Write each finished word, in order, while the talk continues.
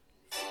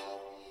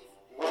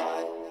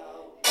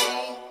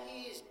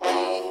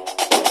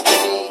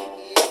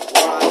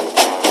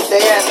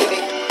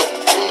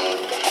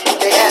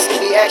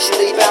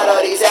actually about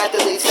all these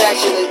athletes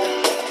factually.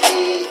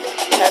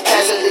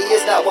 Haphazardly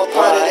is not one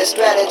part of the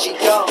strategy.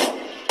 Gone.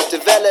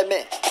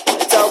 Development,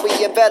 it's all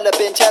we envelop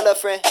in. Tell a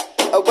friend,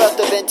 a wealth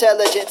of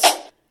intelligence.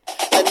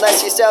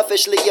 Unless you're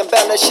selfishly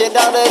embellishing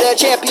all of the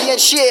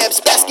championships,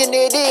 basking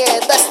it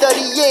in, let's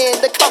study in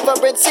the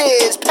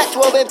conferences.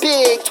 Pac-12 and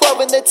Big, 12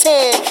 and the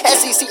 10,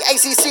 SEC,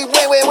 ACC,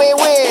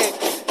 win.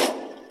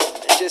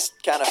 It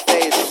just kind of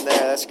fades from there,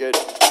 that's good.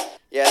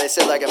 Yeah, they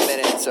said like a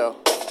minute, so.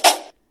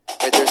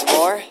 Wait, there's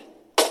more?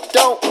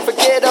 Don't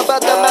forget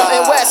about the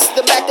Mountain West,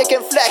 the Mac that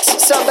can flex,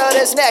 Sunbelt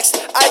is next,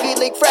 Ivy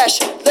League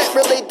fresh,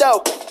 literally though,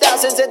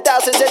 thousands and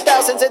thousands and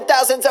thousands and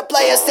thousands of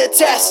players to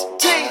test.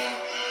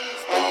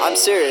 I'm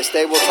serious,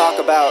 they will talk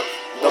about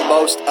the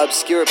most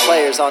obscure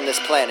players on this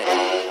planet.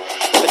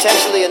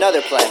 Potentially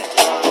another planet.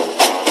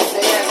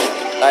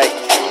 Like,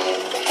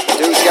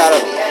 dude's got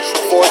a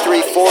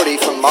 4.340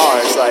 from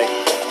Mars, like,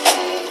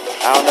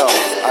 I don't know.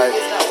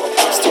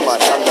 It's too much,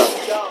 I'm done.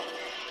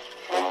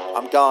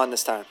 I'm gone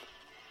this time.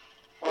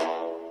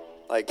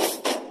 Like,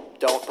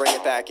 don't bring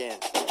it back in.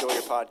 Enjoy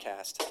your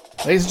podcast.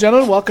 Ladies and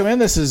gentlemen, welcome in.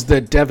 This is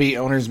the Devy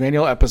Owner's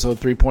Manual, episode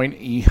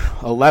 3.11,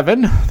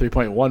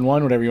 3.11,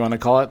 whatever you want to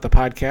call it, the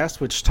podcast,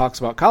 which talks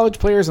about college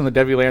players in the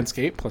Devy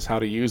landscape, plus how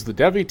to use the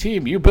Devy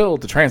team you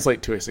build to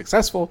translate to a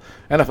successful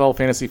NFL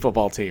fantasy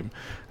football team.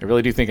 I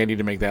really do think I need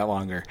to make that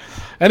longer.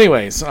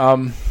 Anyways,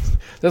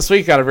 this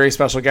week got a very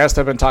special guest.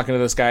 I've been talking to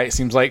this guy, it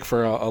seems like,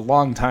 for a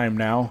long time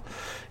now,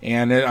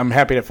 and I'm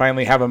happy to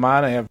finally have him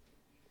on.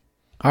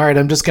 All right,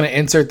 I'm just going to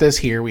insert this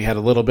here. We had a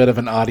little bit of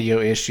an audio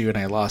issue, and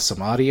I lost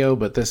some audio,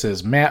 but this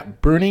is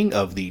Matt Bruning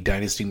of the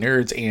Dynasty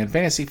Nerds and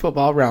Fantasy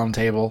Football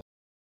Roundtable.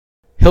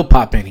 He'll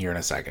pop in here in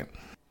a second.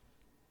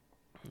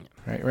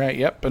 Right,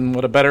 yep. And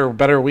what a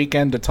better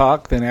weekend to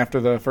talk than after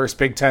the first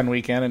Big Ten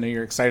weekend. I know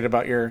you're excited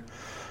about your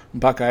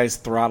Buckeyes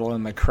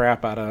throttling the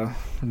crap out of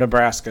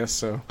Nebraska,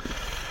 so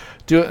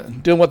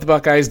doing what the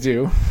Buckeyes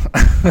do.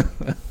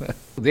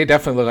 They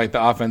definitely look like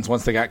the offense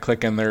once they got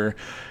clicking. They're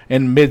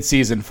in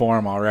mid-season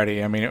form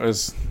already. I mean,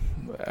 it's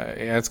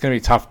going to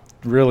be tough,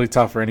 really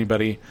tough for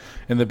anybody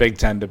in the Big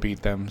Ten to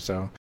beat them.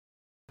 So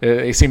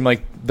they seem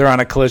like they're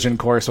on a collision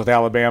course with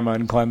Alabama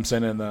and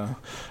Clemson, and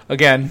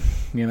again,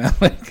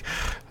 like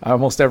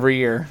almost every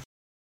year.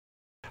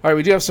 All right,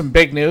 we do have some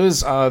big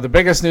news. The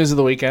biggest news of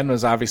the weekend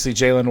was obviously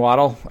Jalen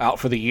Waddle out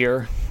for the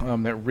year.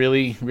 That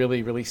really,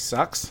 really, really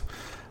sucks.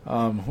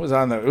 It was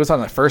on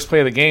the first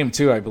play of the game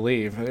too, I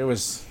believe. It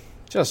was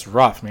just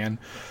rough, man.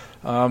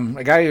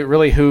 A guy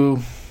really who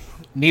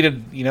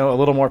needed, a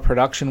little more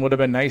production would have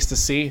been nice to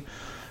see,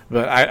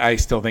 but I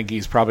still think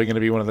he's probably going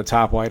to be one of the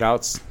top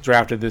wideouts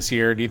drafted this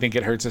year. Do you think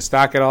it hurts his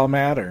stock at all,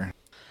 Matt? Or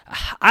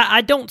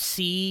I don't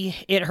see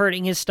it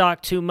hurting his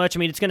stock too much. I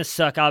mean, it's going to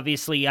suck,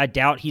 obviously. I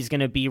doubt he's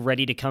going to be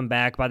ready to come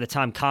back by the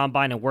time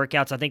combine and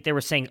workouts. I think they were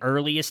saying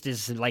earliest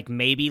is like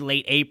maybe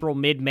late April,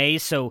 mid-May,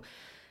 so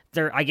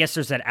I guess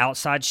there's that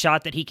outside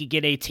shot that he could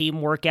get a team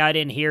workout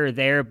in here or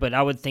there, but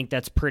I would think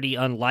that's pretty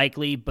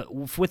unlikely. But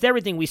with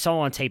everything we saw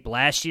on tape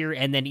last year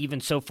and then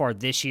even so far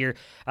this year,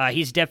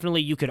 he's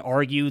definitely, you could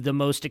argue, the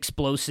most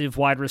explosive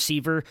wide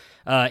receiver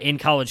in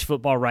college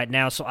football right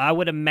now. So I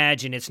would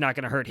imagine it's not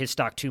going to hurt his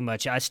stock too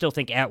much. I still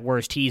think at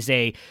worst he's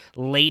a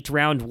late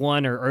round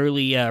 1 or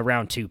early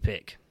round 2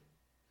 pick.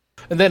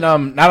 And then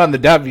not on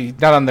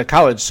the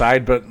college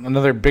side, but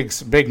another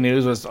big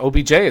news was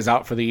OBJ is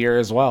out for the year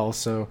as well.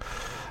 So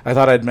I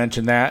thought I'd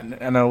mention that.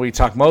 I know we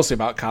talk mostly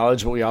about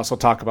college, but we also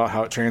talk about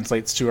how it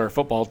translates to our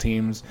football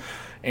teams.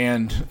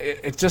 And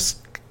it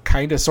just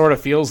kind of sort of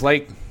feels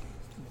like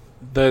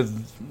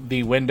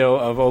the window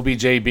of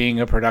OBJ being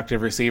a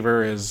productive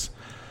receiver is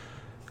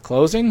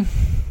closing,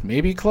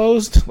 maybe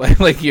closed.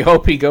 Like you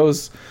hope he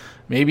goes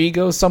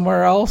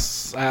somewhere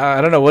else.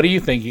 I don't know. What do you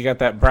think? You got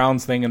that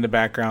Browns thing in the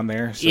background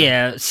there. So.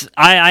 Yeah,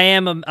 I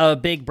am a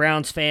big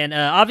Browns fan.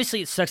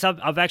 Obviously, it sucks.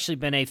 I've actually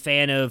been a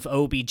fan of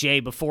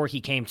OBJ before he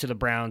came to the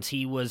Browns.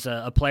 He was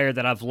a player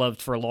that I've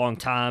loved for a long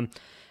time.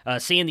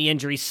 Seeing the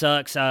injury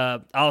sucks.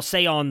 I'll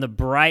say on the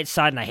bright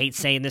side, and I hate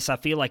saying this, I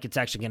feel like it's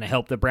actually going to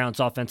help the Browns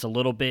offense a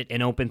little bit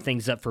and open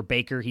things up for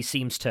Baker. He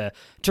seems to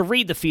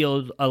read the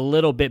field a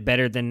little bit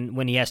better than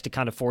when he has to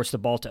kind of force the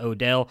ball to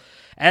Odell.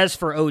 As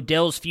for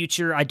Odell's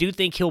future, I do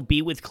think he'll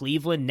be with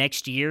Cleveland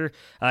next year.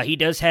 He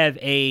does have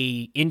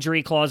a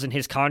injury clause in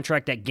his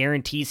contract that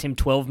guarantees him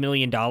 $12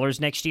 million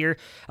next year.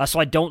 So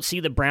I don't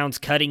see the Browns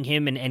cutting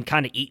him and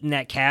kind of eating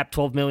that cap.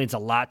 $12 million is a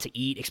lot to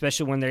eat,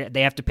 especially when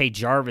they have to pay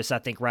Jarvis, I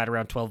think, right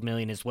around $12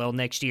 million as well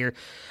next year.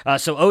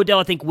 So Odell,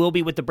 I think, will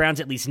be with the Browns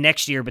at least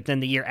next year, but then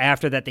the year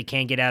after that, they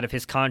can't get out of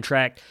his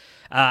contract.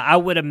 I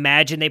would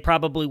imagine they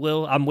probably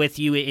will. I'm with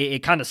you. It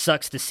kind of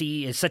sucks to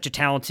see. It's such a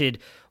talented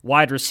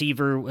wide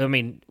receiver. I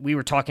mean, we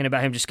were talking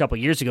about him just a couple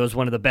of years ago as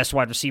one of the best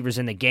wide receivers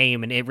in the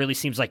game, and it really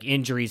seems like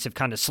injuries have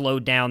kind of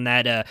slowed down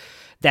that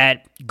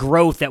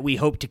growth that we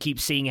hope to keep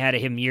seeing out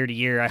of him year to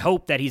year. I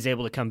hope that he's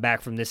able to come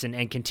back from this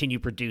and continue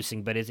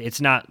producing, but it's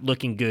not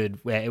looking good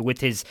with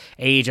his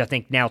age, I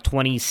think now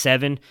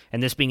 27,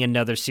 and this being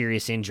another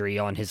serious injury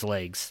on his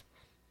legs.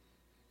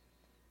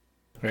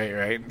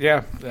 Right.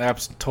 Yeah,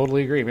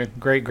 totally agree, man.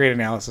 Great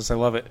analysis. I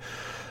love it.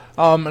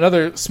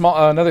 Another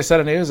set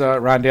of news.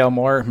 Rondale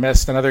Moore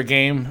missed another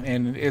game,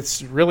 and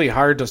it's really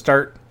hard to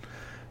start,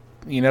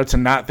 to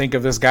not think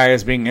of this guy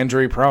as being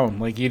injury prone.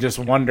 Like, you just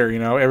wonder,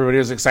 everybody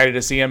was excited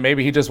to see him.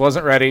 Maybe he just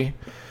wasn't ready,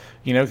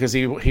 because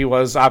he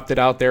was opted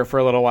out there for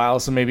a little while,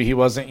 so maybe he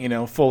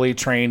wasn't, fully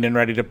trained and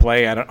ready to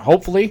play.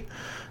 Hopefully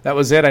that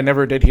was it. I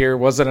never did hear,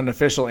 was it an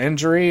official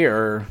injury,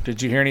 or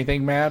did you hear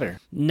anything, Matt? Or?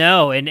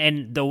 No,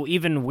 and the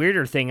even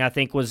weirder thing, I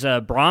think, was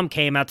Braum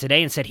came out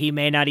today and said he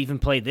may not even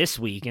play this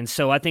week. And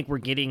so I think we're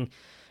getting,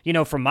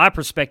 from my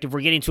perspective,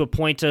 we're getting to a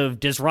point of,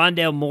 does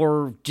Rondale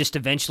Moore just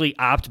eventually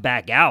opt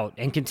back out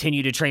and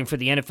continue to train for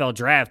the NFL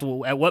draft?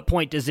 Well, at what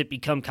point does it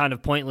become kind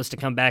of pointless to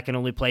come back and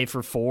only play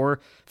for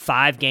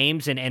 4-5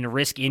 games and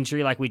risk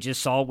injury like we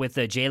just saw with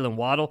Jalen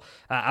Waddle?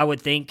 I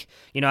would think,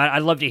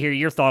 I'd love to hear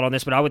your thought on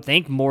this, but I would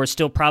think Moore is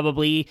still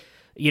probably,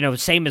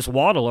 same as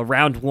Waddle, a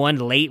round 1,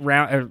 late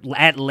round, or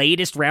at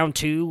latest round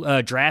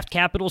 2 draft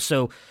capital.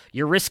 So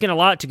you're risking a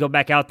lot to go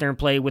back out there and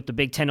play with the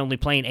Big Ten only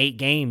playing 8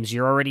 games.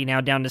 You're already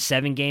now down to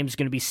 7 games. It's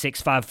going to be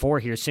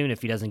 6-5-4 here soon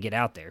if he doesn't get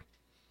out there.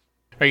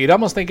 Right, you'd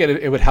almost think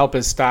it would help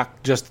his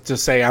stock just to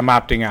say, I'm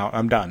opting out,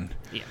 I'm done.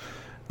 Yeah.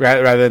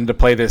 Rather than to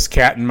play this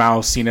cat and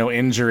mouse,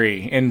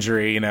 injury.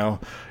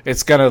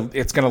 It's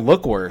gonna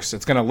look worse.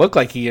 It's gonna look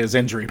like he is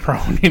injury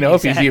prone.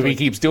 Exactly. if he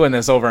keeps doing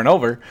this over and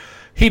over,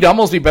 he'd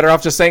almost be better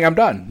off just saying, I'm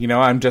done.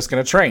 I'm just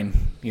gonna train.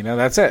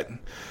 That's it.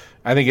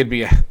 I think it'd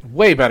be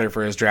way better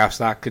for his draft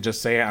stock to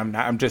just say,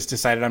 I'm just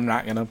decided I'm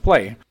not gonna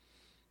play.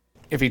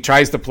 If he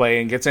tries to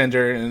play and gets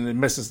injured and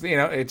misses,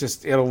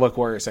 it'll look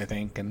worse, I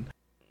think. And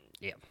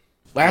yeah.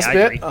 Last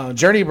bit,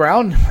 Journey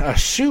Brown.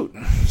 Shoot,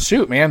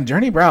 man,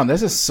 Journey Brown.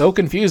 This is so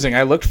confusing.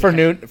 I looked for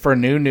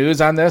new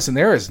news on this, and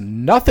there is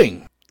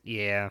nothing.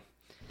 Yeah,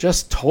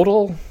 just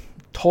total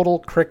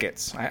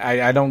crickets.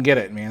 I don't get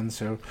it, man.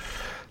 So,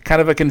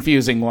 kind of a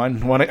confusing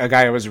one. A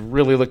guy I was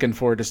really looking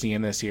forward to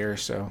seeing this year.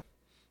 So,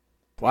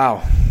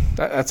 wow,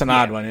 that's an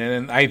odd one,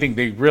 and I think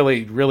they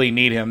really, really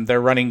need him.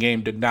 Their running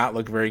game did not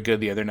look very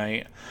good the other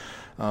night.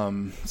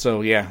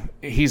 So yeah,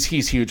 he's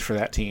huge for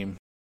that team.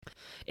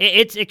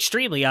 It's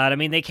extremely odd. I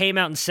mean, they came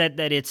out and said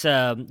that it's,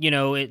 an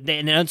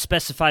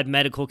unspecified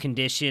medical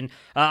condition.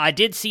 I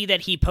did see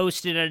that he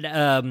posted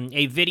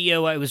a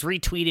video. It was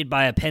retweeted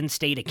by a Penn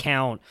State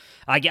account.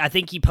 I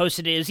think he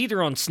posted it. It was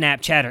either on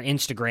Snapchat or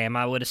Instagram.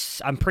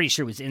 I'm pretty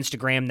sure it was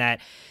Instagram that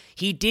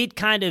he did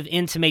kind of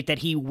intimate that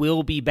he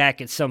will be back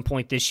at some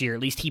point this year.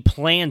 At least he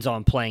plans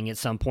on playing at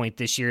some point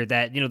this year.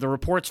 That, the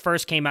reports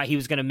first came out he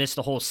was going to miss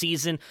the whole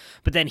season,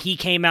 but then he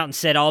came out and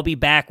said, I'll be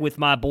back with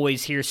my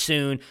boys here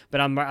soon, but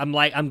I'm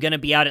going to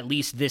be out at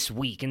least this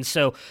week. And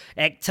so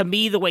to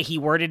me, the way he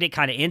worded it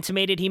kind of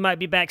intimated he might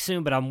be back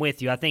soon, but I'm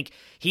with you. I think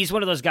he's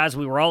one of those guys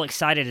we were all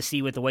excited to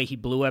see with the way he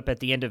blew up at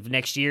the end of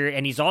next year,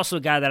 and he's also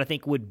a guy that I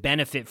think would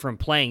benefit from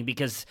playing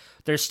because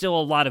there's still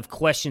a lot of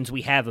questions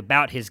we have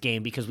about his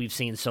game because we've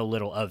seen so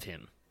little of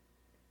him.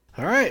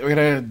 All right, we're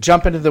going to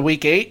jump into the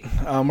Week 8.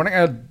 We're not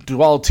going to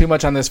dwell too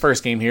much on this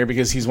first game here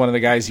because he's one of the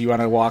guys you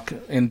want to walk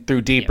in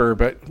through deeper.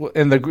 Yep. But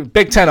in the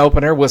Big Ten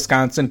opener,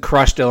 Wisconsin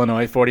crushed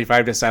Illinois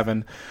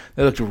 45-7.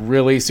 They looked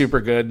really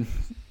super good.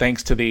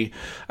 Thanks to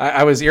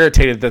I was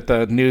irritated that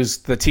the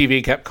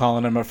TV kept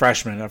calling him a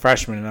freshman,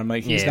 and I'm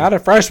like, he's not a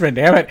freshman,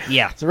 damn it.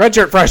 Yeah. It's a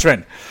redshirt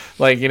freshman.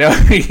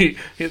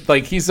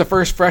 He's the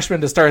first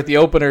freshman to start the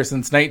opener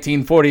since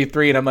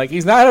 1943, and I'm like,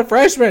 he's not a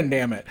freshman,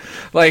 damn it.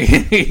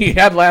 He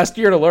had last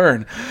year to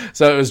learn.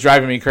 So it was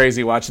driving me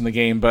crazy watching the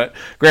game, but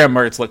Graham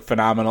Mertz looked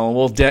phenomenal.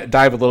 We'll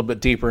dive a little bit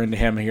deeper into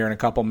him here in a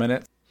couple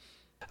minutes.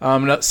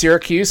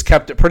 Syracuse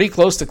kept it pretty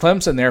close to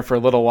Clemson there for a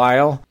little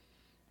while.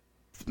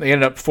 They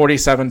ended up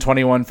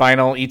 47-21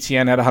 final.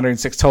 Etienne had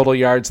 106 total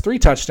yards, 3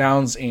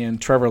 touchdowns,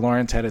 and Trevor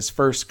Lawrence had his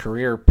first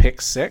career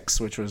pick 6,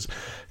 which was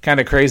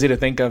kind of crazy to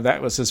think of.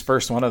 That was his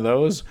first one of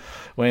those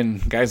when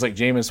guys like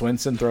Jameis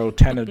Winston throw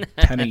 10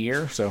 a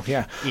year. So,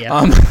 yeah.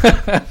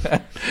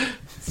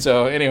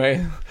 So,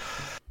 anyway,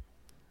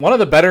 one of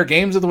the better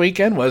games of the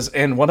weekend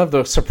and one of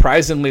the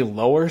surprisingly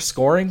lower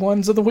scoring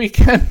ones of the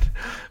weekend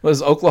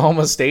was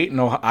Oklahoma State and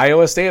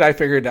Iowa State. I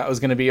figured that was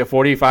going to be a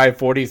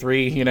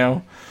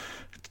 45-43,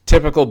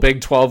 typical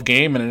Big 12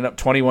 game, and ended up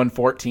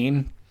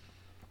 21-14.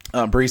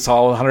 Breece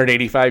Hall,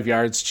 185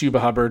 yards. Chuba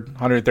Hubbard,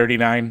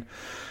 139.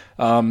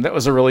 That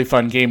was a really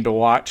fun game to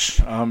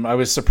watch. I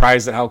was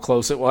surprised at how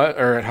close it was,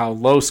 or at how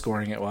low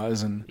scoring it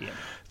was, and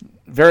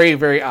very,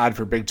 very odd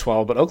for Big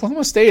 12. But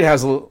Oklahoma State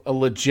has a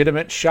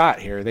legitimate shot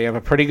here. They have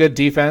a pretty good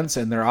defense,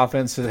 and their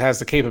offense has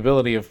the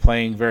capability of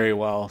playing very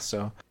well.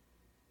 So,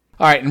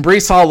 all right, and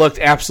Breece Hall looked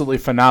absolutely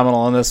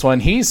phenomenal in this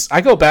one.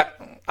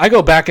 I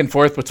go back and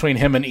forth between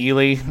him and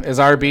Ely as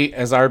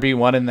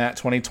RB1 in that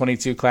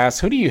 2022 class.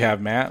 Who do you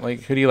have, Matt?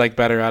 Who do you like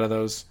better out of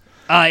those?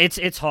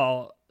 It's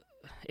Hall.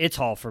 It's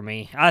Hall for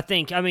me. I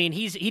think. I mean,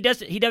 he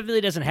definitely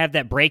doesn't have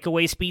that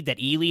breakaway speed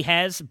that Ely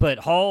has, but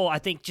Hall, I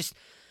think, just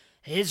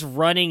his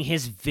running,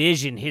 his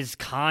vision, his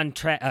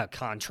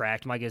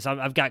contract, my goodness,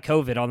 I've got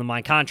COVID on the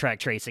mind,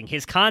 contract tracing,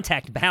 his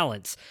contact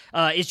balance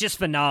is just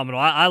phenomenal.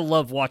 I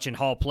love watching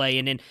Hall play,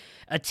 and then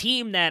a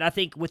team that I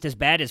think with as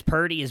bad as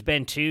Purdy has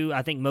been too,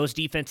 I think most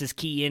defenses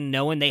key in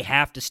knowing they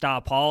have to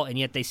stop Hall, and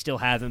yet they still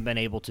haven't been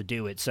able to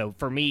do it. So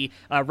for me,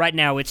 right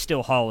now, it's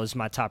still Hall as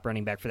my top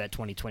running back for that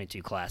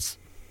 2022 class.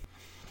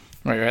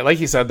 Right. Like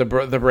you said, the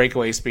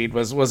breakaway speed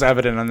was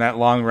evident on that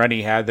long run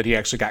he had that he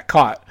actually got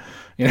caught.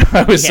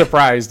 I was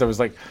surprised. I was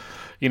like,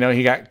 he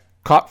got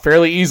caught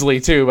fairly easily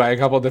too by a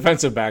couple of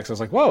defensive backs. I was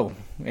like, whoa,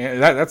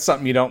 that's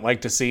something you don't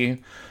like to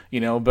see,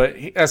 but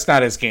that's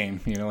not his game.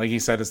 Like he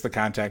said, it's the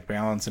contact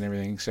balance and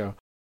everything. So,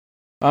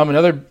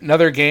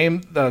 another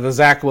game, the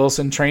Zach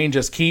Wilson train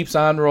just keeps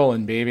on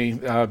rolling, baby.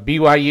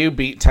 BYU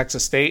beat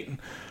Texas State.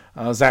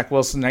 Zach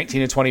Wilson,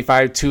 19-25,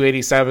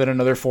 287,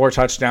 another 4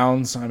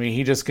 touchdowns. I mean,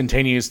 he just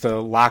continues to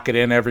lock it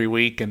in every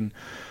week. And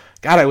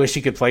God, I wish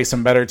he could play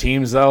some better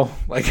teams, though.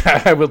 Like,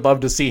 I would love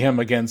to see him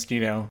against,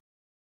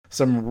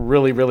 some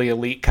really, really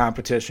elite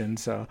competition.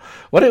 So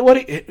what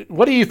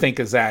do you think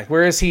of Zach?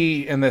 Where is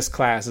he in this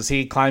class? Is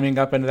he climbing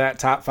up into that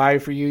top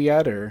 5 for you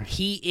yet? Or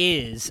he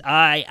is.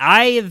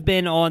 I have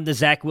been on the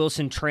Zach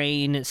Wilson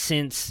train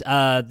since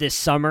this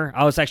summer.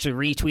 I was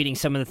actually retweeting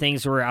some of the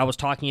things where I was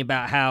talking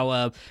about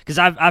how because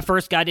I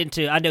first got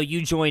into, I know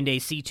you joined a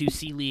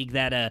C2C league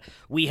that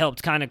we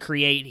helped kind of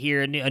create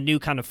here, a new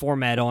kind of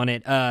format on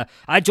it.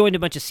 I joined a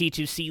bunch of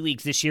C2C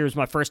leagues this year. It was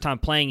my first time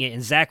playing it,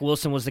 and Zach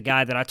Wilson was the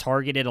guy that I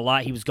targeted a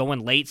lot. He was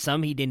going late.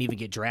 Some he didn't even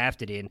get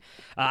drafted in.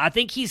 I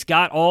think he's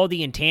got all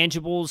the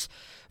intangibles.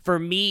 For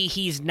me,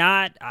 he's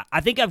not.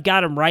 I think I've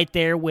got him right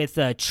there with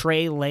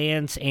Trey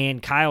Lance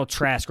and Kyle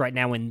Trask right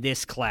now in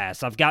this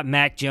class. I've got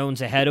Mac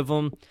Jones ahead of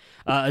him.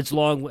 It's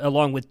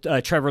along with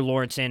Trevor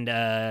Lawrence and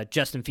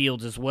Justin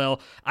Fields as well.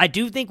 I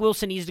do think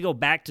Wilson needs to go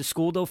back to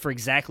school, though, for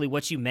exactly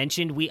what you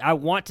mentioned. I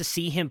want to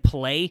see him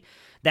play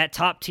that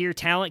top-tier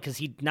talent because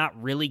he's not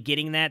really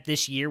getting that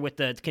this year with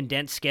the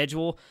condensed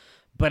schedule.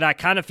 But I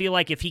kind of feel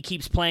like if he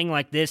keeps playing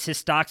like this, his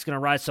stock's going to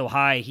rise so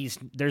high,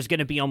 there's going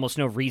to be almost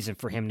no reason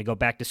for him to go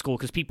back to school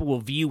because people will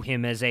view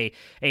him as a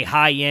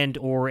high-end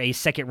or a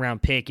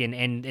second-round pick,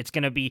 and it's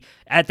going to be,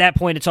 at that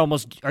point, it's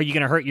almost, are you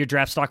going to hurt your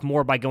draft stock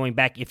more by going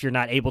back if you're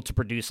not able to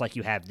produce like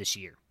you have this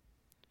year?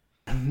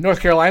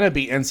 North Carolina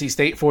beat NC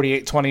State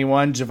 48-21.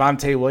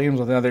 Javonte Williams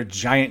with another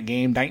giant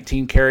game,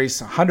 19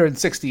 carries,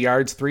 160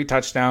 yards, 3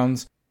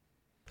 touchdowns.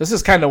 This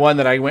is kind of one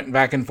that I went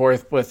back and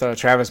forth with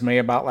Travis May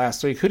about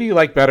last week. Who do you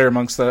like better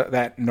amongst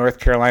that North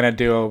Carolina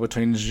duo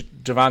between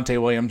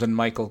Javonte Williams and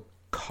Michael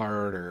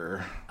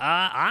Carter?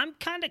 I'm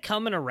kind of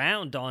coming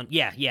around on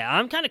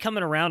I'm kind of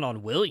coming around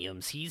on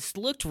Williams. He's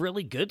looked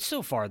really good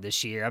so far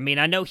this year. I mean,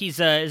 I know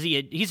he's a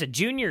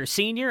junior or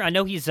senior. I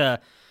know he's I'm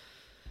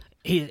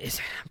trying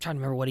to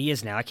remember what he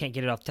is now. I can't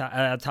get it off the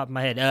top of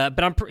my head.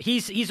 But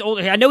he's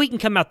older. I know he can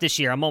come out this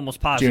year. I'm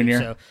almost positive.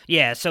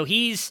 Junior. So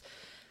he's.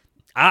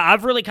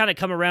 I've really kind of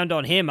come around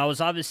on him. I'm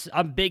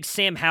a big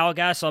Sam Howell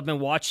guy, so I've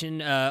been watching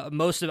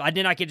most of. I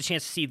did not get a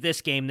chance to see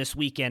this game this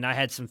weekend. I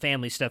had some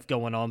family stuff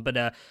going on,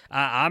 but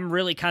I'm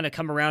really kind of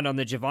come around on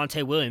the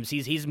Javonte Williams.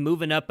 He's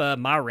moving up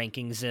my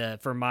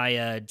rankings for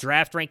my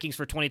draft rankings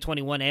for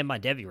 2021 and my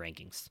Devy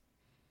rankings.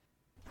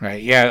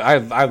 Right. Yeah,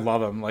 I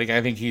love him. Like,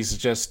 I think he's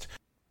just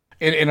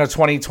in a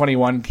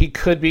 2021. He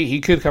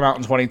could come out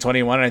in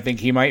 2021, and I think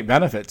he might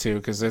benefit too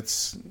because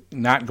it's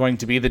not going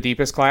to be the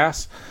deepest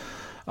class.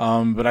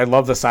 But I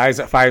love the size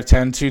at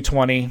 5'10",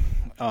 220.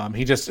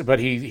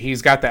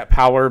 He's got that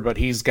power, but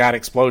he's got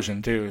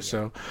explosion too.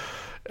 So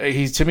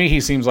to me, he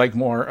seems like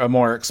a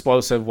more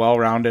explosive,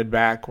 well-rounded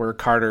back where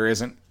Carter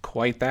isn't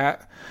quite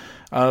that.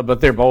 But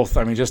they're both,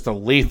 just a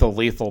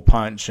lethal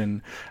punch.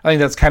 And I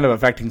think that's kind of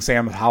affecting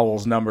Sam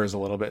Howell's numbers a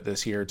little bit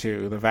this year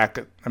too. The fact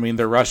that,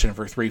 they're rushing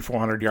for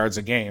 300-400 yards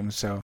a game.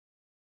 So,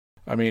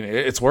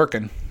 it's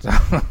working.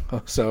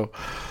 So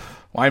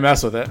why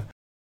mess with it?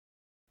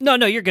 No,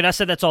 you're good. I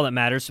said that's all that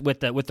matters with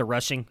the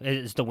rushing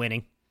is the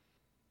winning.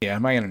 Yeah,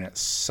 my internet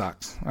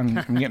sucks. I'm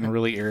getting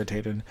really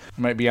irritated.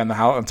 I might be on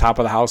top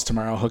of the house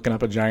tomorrow hooking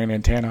up a giant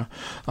antenna.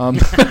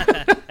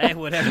 Hey,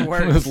 whatever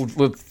works.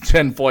 with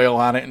tin foil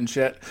on it and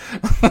shit.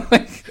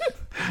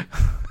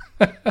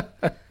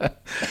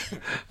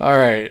 All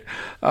right.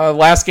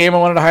 Last game I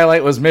wanted to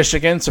highlight was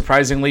Michigan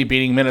surprisingly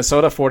beating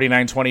Minnesota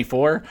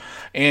 49-24.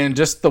 And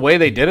just the way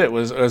they did it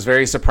was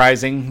very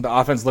surprising. The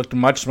offense looked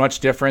much,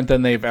 much different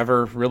than they've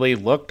ever really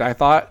looked, I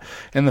thought.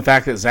 And the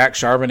fact that Zach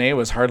Charbonnet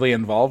was hardly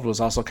involved was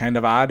also kind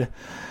of odd.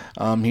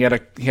 He had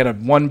a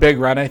one big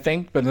run, I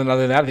think, but then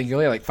other than that, I think he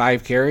only had like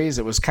 5 carries.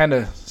 It was kind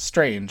of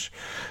strange.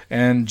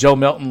 And Joe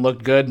Milton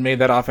looked good, made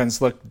that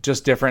offense look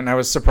just different. And I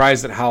was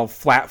surprised at how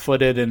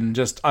flat-footed and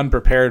just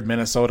unprepared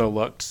Minnesota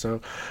looked.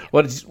 So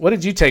what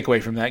did you take away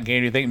from that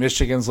game? Do you think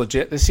Michigan's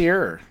legit this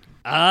year? Or?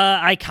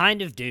 I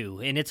kind of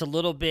do, and it's a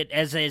little bit,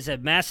 as a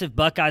massive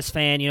Buckeyes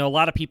fan, a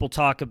lot of people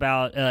talk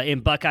about in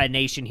Buckeye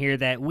Nation here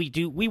that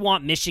we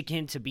want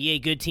Michigan to be a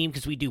good team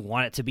because we do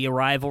want it to be a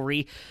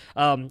rivalry,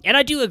 and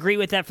I do agree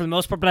with that for the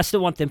most part, but I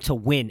still want them to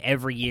win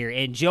every year,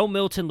 and Joe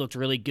Milton looked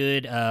really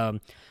good.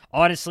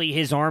 honestly,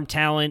 his arm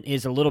talent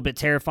is a little bit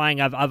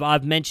terrifying.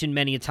 I've mentioned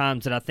many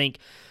times that I think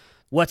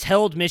what's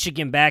held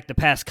Michigan back the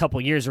past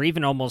couple years, or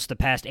even almost the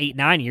past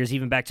 8-9 years,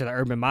 even back to the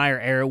Urban Meyer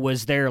era,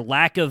 was their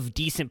lack of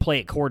decent play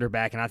at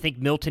quarterback, and I think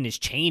Milton is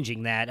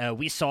changing that.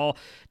 We saw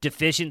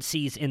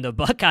deficiencies in the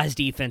Buckeyes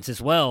defense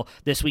as well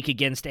this week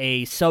against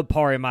a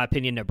subpar, in my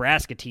opinion,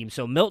 Nebraska team.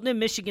 So Milton and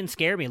Michigan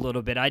scare me a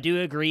little bit. I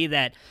do agree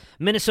that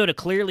Minnesota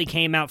clearly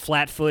came out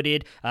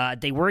flat-footed.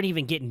 They weren't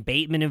even getting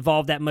Bateman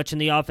involved that much in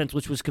the offense,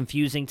 which was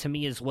confusing to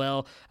me as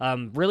well.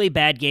 Really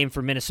bad game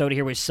for Minnesota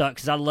here, which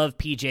sucks because I love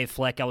P.J.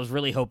 Fleck. I was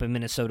really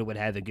hoping Minnesota would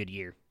have a good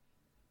year.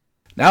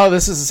 Now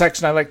this is a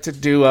section I like to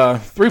do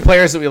 3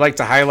 players that we like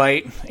to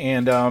highlight,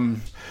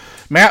 and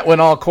Matt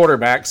went all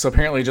quarterbacks, so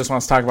apparently he just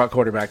wants to talk about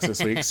quarterbacks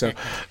this week. So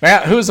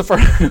Matt, who's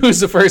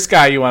the first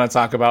guy you want to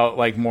talk about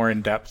like more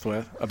in depth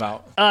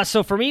about?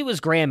 So for me it was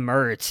Graham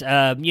Mertz.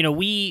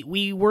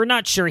 We were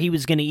not sure he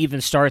was going to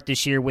even start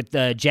this year with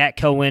Jack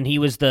Cohen. He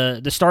was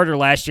the starter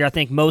last year. I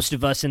think most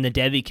of us in the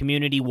Devy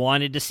community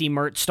wanted to see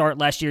Mertz start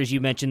last year, as you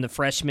mentioned, the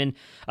freshman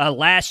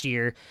last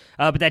year.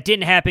 But that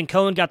didn't happen.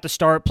 Cohen got the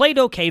start, played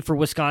okay for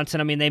Wisconsin.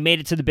 I mean, they made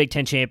it to the Big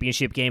Ten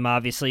championship game,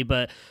 obviously,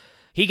 but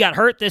he got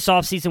hurt this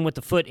offseason with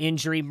the foot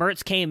injury.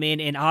 Mertz came in,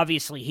 and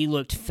obviously he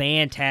looked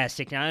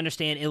fantastic. Now, I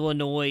understand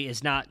Illinois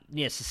is not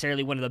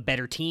necessarily one of the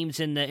better teams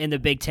in the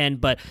Big Ten,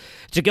 but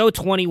to go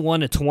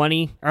 21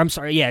 attempts,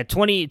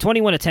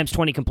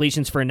 20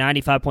 completions for a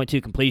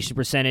 95.2 completion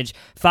percentage,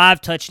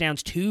 5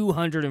 touchdowns,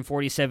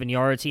 247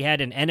 yards. He had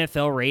an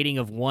NFL rating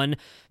of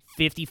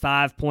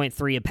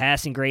 155.3, a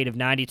passing grade of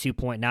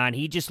 92.9.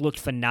 He just looked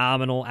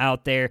phenomenal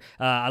out there.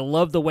 I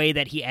love the way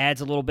that he adds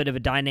a little bit of a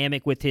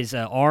dynamic with his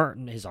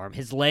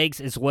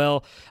legs as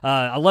well.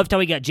 I loved how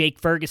he got Jake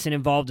Ferguson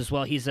involved as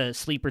well. He's a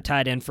sleeper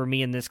tight end for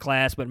me in this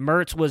class, but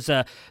Mertz was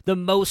the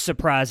most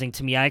surprising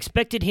to me. I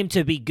expected him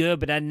to be good,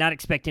 but I did not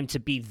expect him to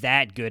be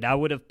that good. I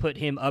would have put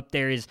him up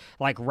there as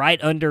like right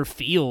under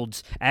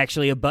Fields,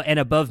 actually, and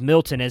above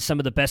Milton as some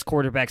of the best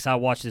quarterbacks I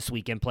watched this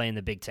weekend playing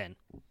the Big Ten.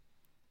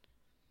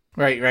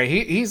 Right.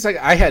 He's like,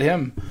 I had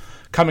him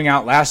coming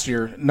out last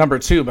year, number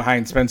 2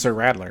 behind Spencer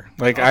Rattler.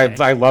 Like,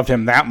 okay. I loved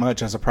him that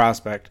much as a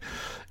prospect.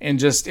 And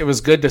just, it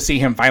was good to see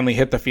him finally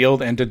hit the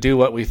field and to do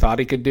what we thought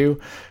he could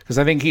do. Because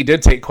I think he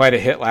did take quite a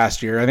hit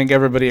last year. I think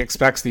everybody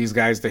expects these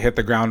guys to hit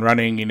the ground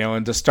running,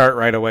 and to start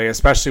right away,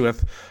 especially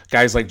with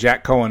guys like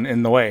Jack Cohen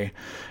in the way.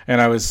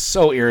 And I was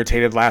so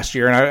irritated last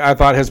year. And I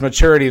thought his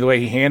maturity, the way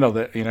he handled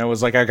it,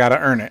 was like, I got to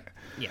earn it.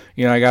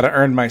 Yeah. I got to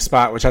earn my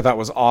spot, which I thought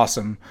was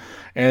awesome.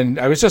 And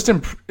I was just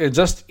like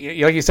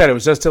you said, it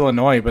was just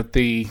Illinois, but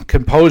the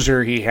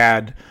composure he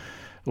had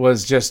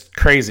was just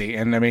crazy.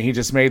 And I mean, he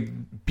just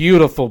made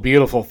beautiful,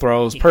 beautiful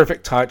throws,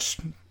 perfect touch.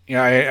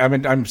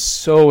 I'm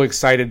so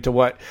excited to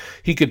what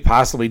he could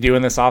possibly do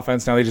in this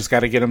offense. Now they just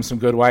got to get him some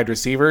good wide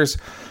receivers,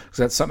 because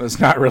that's something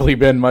that's not really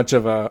been much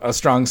of a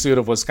strong suit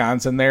of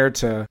Wisconsin there,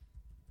 to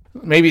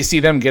maybe see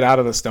them get out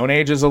of the Stone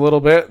Ages a little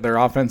bit. Their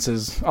offense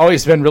has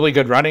always been really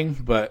good running,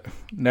 but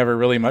never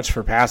really much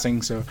for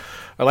passing. So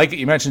I like it.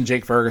 You mentioned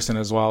Jake Ferguson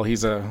as well.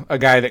 He's a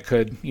guy that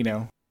could,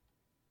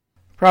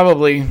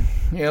 probably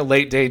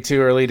late day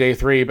 2, early day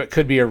 3, but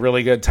could be a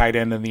really good tight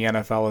end in the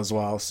NFL as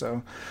well.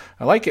 So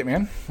I like it,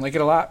 man. I like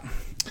it a lot. All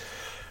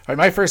right,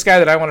 my first guy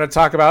that I want to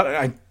talk about,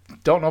 I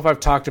don't know if I've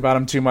talked about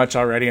him too much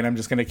already, and I'm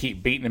just going to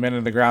keep beating him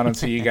into the ground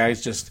until you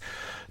guys just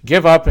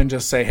give up and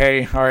just say,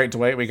 hey, all right,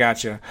 Dwight, we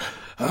got you.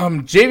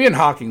 Javian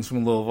Hawkins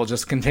from Louisville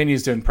just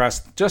continues to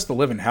impress just the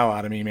living hell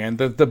out of me, man.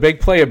 The big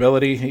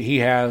playability he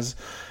has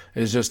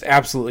is just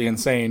absolutely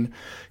insane.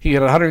 He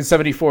had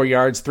 174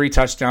 yards, 3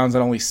 touchdowns,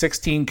 and only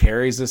 16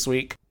 carries this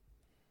week.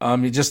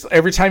 Just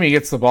every time he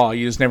gets the ball,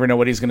 you just never know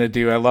what he's going to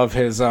do. I love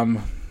his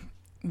the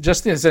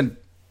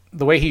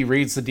way he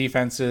reads the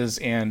defenses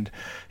and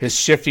his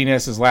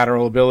shiftiness, his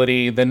lateral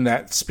ability, then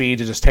that speed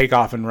to just take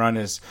off and run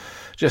is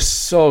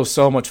just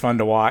so much fun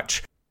to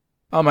watch.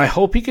 I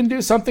hope he can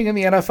do something in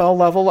the NFL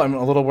level. I'm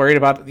a little worried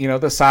about,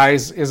 the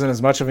size isn't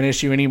as much of an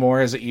issue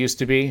anymore as it used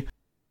to be.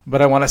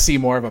 But I want to see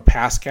more of a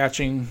pass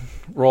catching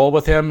role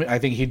with him. I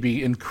think he'd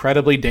be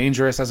incredibly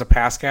dangerous as a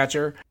pass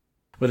catcher.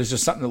 But it's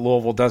just something that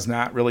Louisville does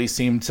not really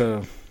seem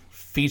to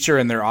feature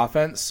in their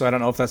offense. So I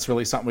don't know if that's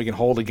really something we can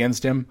hold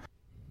against him.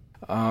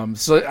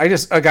 So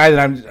a guy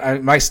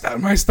that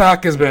my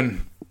stock has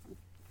been,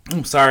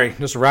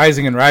 just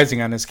rising and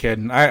rising on this kid.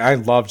 And I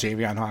love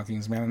Javian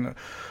Hawkins, man.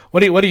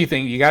 What do you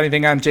think? You got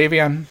anything on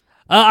Javian?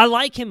 I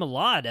like him a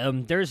lot.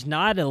 There's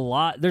not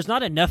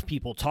enough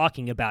people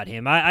talking about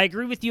him. I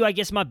agree with you. I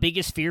guess my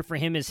biggest fear for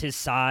him is his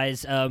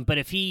size. But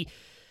if he,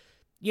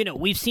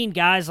 we've seen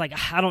guys like,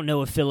 I don't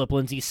know if Phillip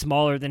Lindsay's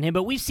smaller than him,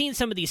 but we've seen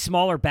some of these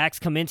smaller backs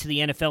come into the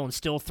NFL and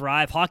still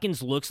thrive.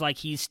 Hawkins looks like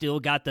he's still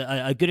got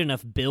a good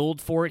enough build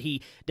for it.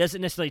 He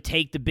doesn't necessarily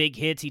take the big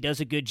hits. He does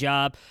a good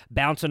job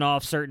bouncing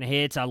off certain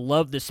hits. I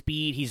love the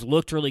speed. He's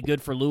looked really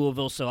good for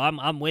Louisville, so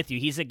I'm with you.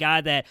 He's a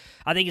guy that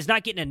I think is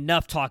not getting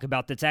enough talk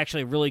about that's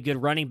actually a really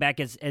good running back,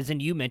 as in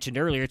you mentioned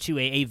earlier, to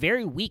a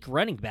very weak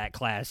running back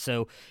class.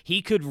 So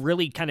he could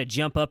really kind of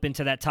jump up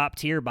into that top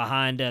tier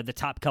behind the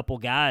top couple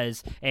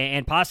guys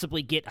and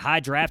possibly get high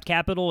draft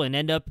capital and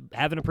end up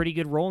having a pretty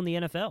good role in the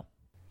NFL.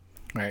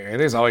 Right.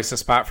 There's always a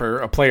spot for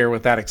a player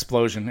with that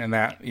explosion and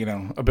that,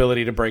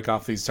 ability to break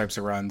off these types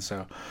of runs.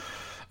 So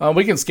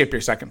we can skip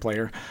your second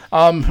player.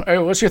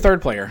 What's your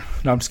third player?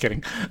 No, I'm just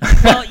kidding.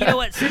 Well, you know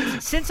what?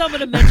 Since I'm going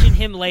to mention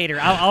him later,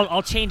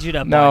 I'll change it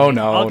up.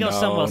 I'll go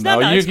somewhere else. No,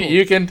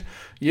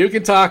 you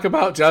can talk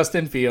about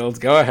Justin Fields.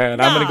 Go ahead.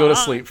 I'm going to go to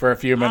sleep for a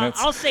few minutes.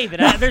 I'll save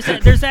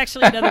it. There's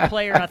actually another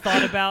player I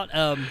thought about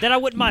that I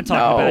wouldn't mind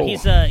talking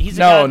about. He's a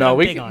guy that I'm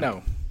big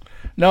on.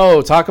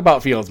 No, talk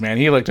about Fields, man.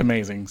 He looked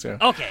amazing. So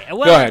okay,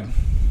 well, go ahead.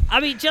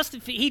 I mean,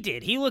 he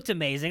did. He looked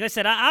amazing. Like I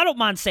said, I don't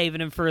mind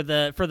saving him for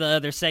the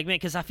other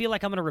segment because I feel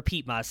like I'm going to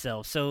repeat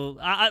myself. So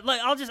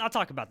I'll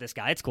talk about this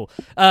guy. It's cool.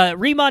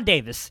 Remon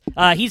Davis.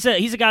 He's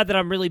a guy that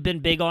I'm really been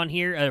big on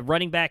here.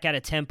 Running back out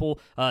of Temple,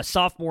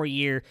 sophomore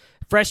year.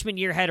 Freshman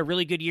year had a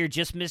really good year.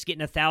 Just missed getting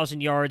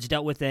 1,000 yards.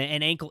 Dealt with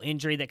an ankle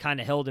injury that kind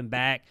of held him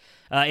back,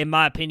 in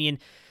my opinion.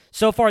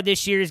 So far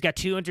this year, he's got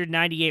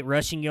 298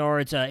 rushing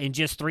yards in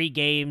just 3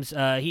 games.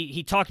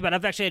 He talked about,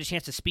 I've actually had a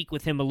chance to speak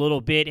with him a little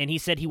bit, and he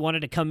said he wanted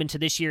to come into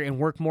this year and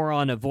work more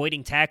on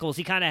avoiding tackles.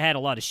 He kind of had a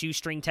lot of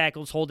shoestring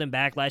tackles hold him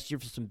back last year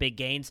for some big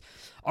gains.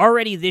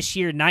 Already this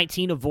year,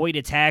 19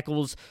 avoided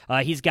tackles.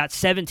 He's got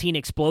 17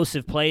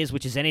 explosive plays,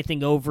 which is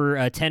anything over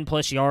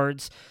 10-plus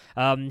yards.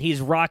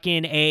 He's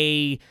rocking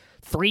a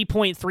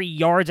 3.3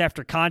 yards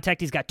after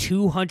contact. He's got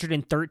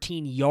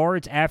 213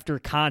 yards after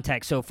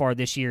contact so far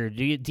this year,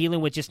 dealing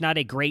with just not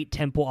a great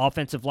Temple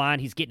offensive line.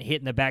 He's getting hit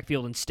in the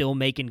backfield and still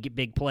making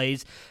big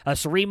plays.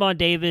 So Remon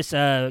Davis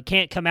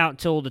can't come out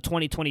until the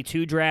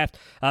 2022 draft,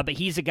 but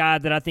he's a guy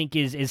that I think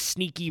is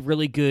sneaky,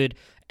 really good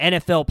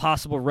NFL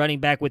possible running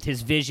back with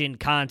his vision,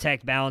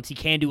 contact balance. He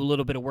can do a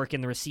little bit of work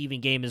in the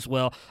receiving game as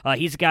well.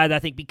 He's a guy that I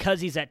think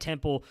because he's at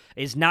Temple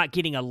is not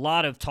getting a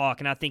lot of talk,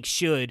 and I think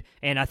should,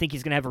 and I think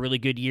he's going to have a really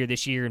good year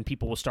this year, and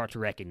people will start to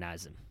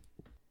recognize him.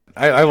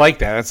 I like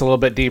that. That's a little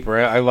bit deeper.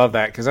 I love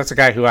that because that's a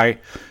guy who I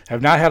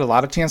have not had a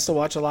lot of chance to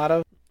watch a lot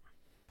of,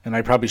 and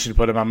I probably should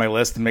put him on my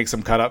list and make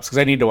some cut-ups because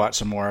I need to watch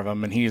some more of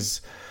him, and he's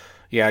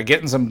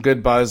getting some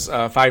good buzz,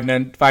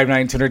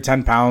 5'9",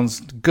 210 pounds,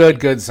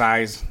 good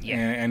size,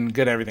 and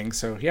good everything.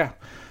 So,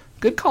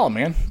 good call,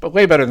 man. But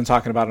way better than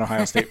talking about an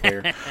Ohio State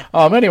player.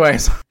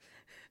 Anyways,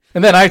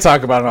 and then I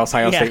talk about an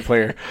Ohio State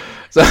player.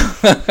 So,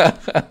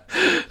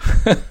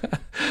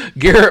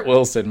 Garrett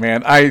Wilson,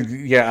 man.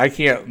 I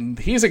can't.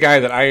 He's a guy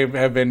that I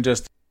have been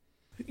just.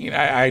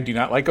 I do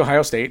not like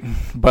Ohio State,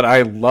 but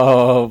I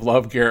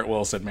love Garrett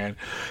Wilson, man.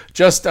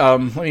 Just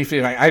let me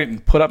feel. I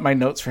didn't put up my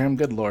notes for him.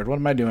 Good Lord, what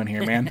am I doing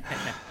here, man?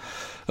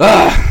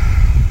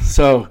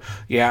 So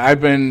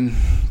I've been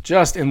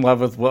just in love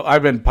with. Well,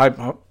 I've been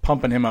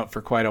pumping him up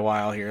for quite a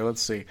while here.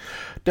 Let's see.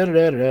 Good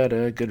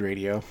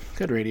radio.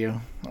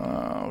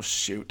 Oh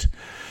shoot.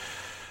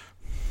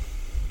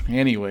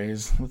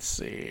 Anyways, let's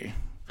see.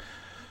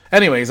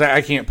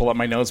 I can't pull up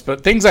my notes,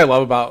 but things I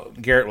love about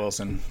Garrett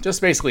Wilson,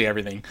 just basically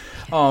everything.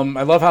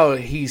 I love how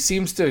he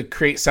seems to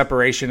create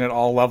separation at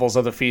all levels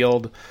of the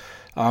field.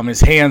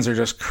 His hands are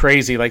just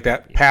crazy, like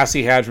that pass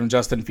he had from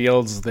Justin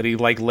Fields that he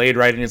laid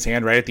right in his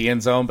hand right at the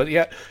end zone. But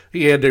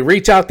he had to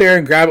reach out there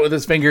and grab it with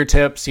his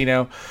fingertips.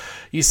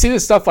 You see the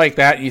stuff like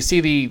that. You see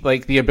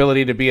the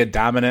ability to be a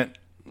dominant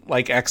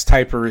X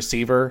type of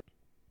receiver.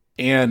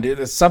 And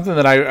it's something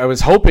that I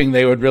was hoping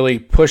they would really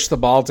push the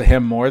ball to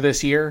him more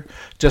this year,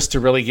 just to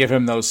really give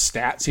him those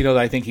stats, that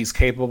I think he's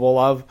capable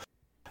of.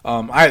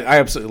 I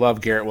absolutely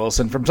love Garrett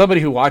Wilson. From somebody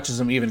who watches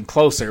him even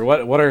closer,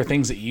 what are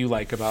things that you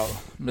like about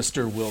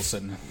Mr.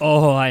 Wilson?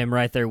 Oh, I am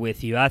right there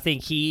with you. I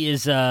think he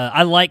is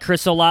I like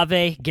Chris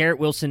Olave. Garrett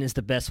Wilson is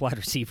the best wide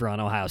receiver on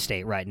Ohio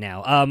State right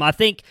now. I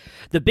think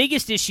the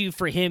biggest issue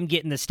for him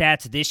getting the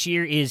stats this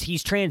year is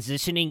he's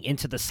transitioning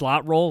into the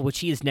slot role, which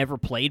he has never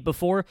played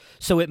before,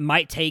 so it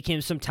might take him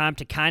some time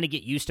to kind of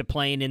get used to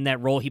playing in that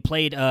role. He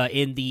played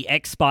in the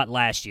X spot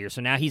last year,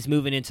 so now he's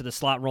moving into the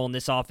slot role in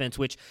this offense,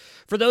 which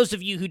for those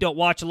of you who don't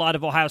watch a lot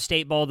of Ohio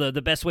State ball,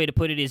 the best way to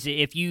put it is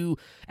if you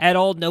at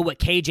all know what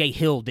KJ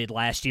Hill did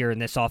last year in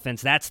this offense,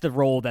 that's the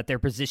role that they're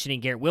positioning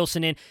Garrett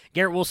Wilson in.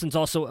 Garrett Wilson's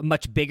also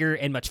much bigger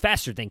and much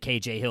faster than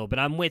KJ Hill, but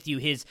I'm with you.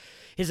 His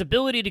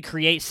ability to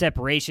create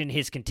separation,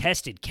 his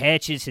contested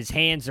catches, his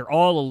hands are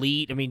all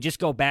elite. I mean, just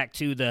go back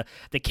to the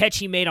catch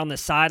he made on the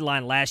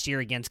sideline last year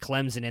against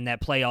Clemson in that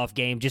playoff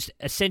game, just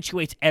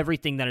accentuates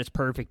everything that is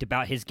perfect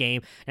about his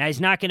game. Now, he's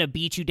not going to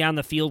beat you down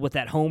the field with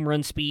that home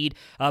run speed,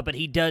 but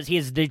he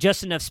has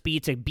just enough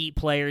speed to beat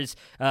players.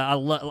 I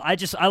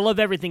love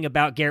everything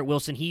about Garrett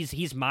Wilson.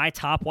 He's my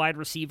top wide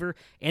receiver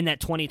in that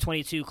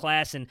 2022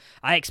 class, and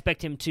I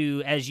expect him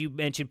to, as you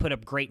mentioned, put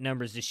up great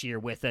numbers this year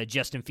with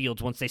Justin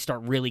Fields once they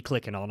start really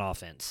clicking on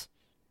offense.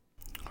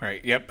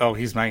 Right. Yep. Oh,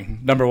 he's my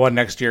number one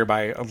next year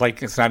by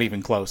it's not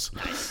even close.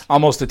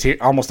 Almost a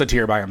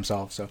tier by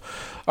himself. So,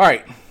 all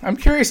right. I'm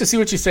curious to see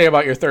what you say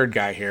about your third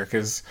guy here,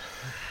 because.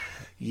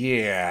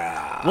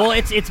 Yeah. Well,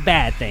 it's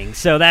bad things.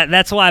 So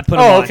that's why I put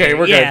him on. Okay, here.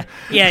 We're good.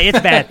 Yeah, it's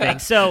bad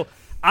things. So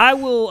I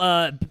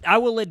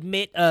will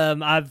admit,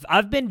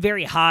 I've been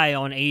very high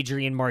on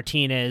Adrian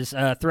Martinez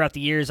throughout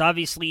the years.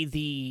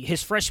 Obviously,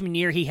 his freshman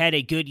year, he had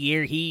a good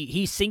year.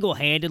 He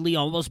single-handedly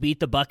almost beat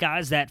the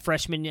Buckeyes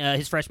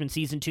his freshman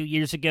season 2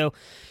 years ago.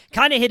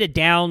 Kind of hit a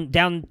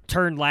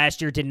downturn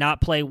last year, did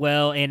not play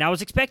well, and I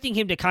was expecting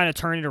him to kind of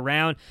turn it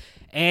around.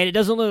 And it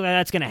doesn't look like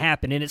that's going to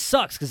happen. And it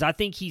sucks because I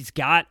think he's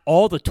got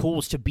all the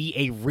tools to be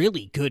a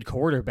really good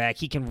quarterback.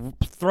 He can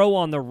throw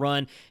on the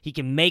run. He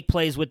can make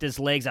plays with his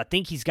legs. I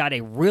think he's got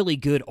a really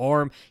good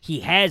arm.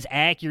 He has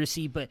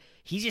accuracy, but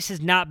he just has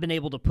not been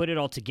able to put it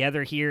all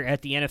together here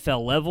at the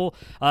NFL level.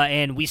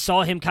 And we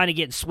saw him kind of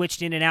getting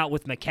switched in and out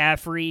with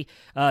McCaffrey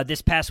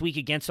this past week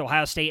against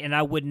Ohio State. And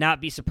I would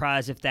not be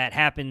surprised if that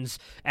happens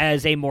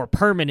as a more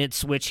permanent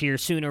switch here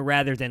sooner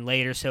rather than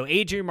later. So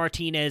Adrian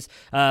Martinez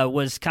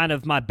was kind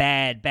of my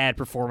bad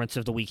performance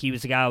of the week. He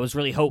was the guy I was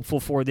really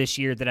hopeful for this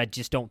year that I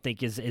just don't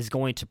think is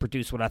going to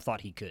produce what I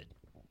thought he could.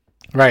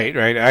 Right.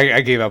 I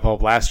gave up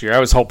hope last year. I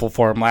was hopeful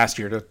for him last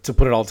year to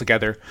put it all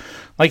together.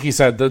 Like you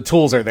said, the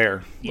tools are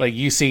there. Yeah. Like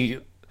you see,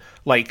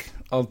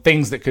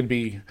 things that could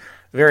be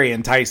very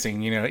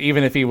enticing.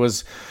 Even if he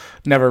was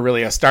never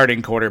really a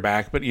starting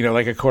quarterback, but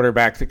like a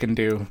quarterback that can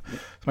do,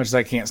 as much as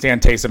I can't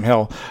stand Taysom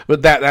Hill,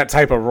 but that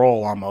type of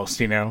role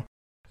almost.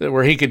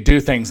 Where he could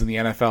do things in the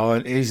NFL,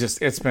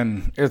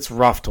 and it's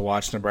rough to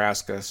watch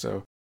Nebraska.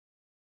 So.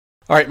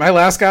 All right, my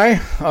last guy,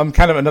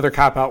 kind of another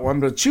cop-out one,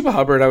 but Chuba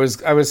Hubbard, I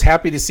was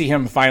happy to see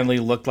him finally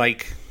look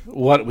like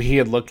what he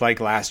had looked like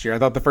last year. I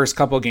thought the first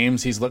couple of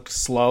games he's looked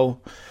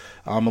slow,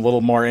 a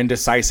little more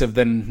indecisive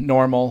than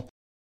normal,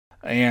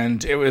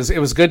 and it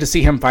was good to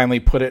see him finally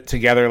put it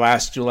together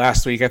last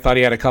week. I thought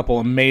he had a couple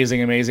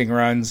amazing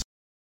runs.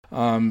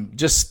 I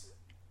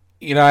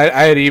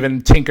had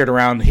even tinkered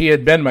around. He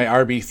had been my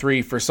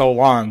RB3 for so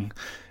long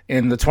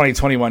in the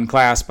 2021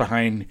 class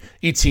behind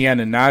Etienne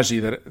and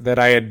Najee that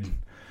I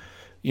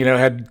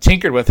had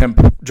tinkered with him,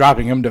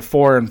 dropping him to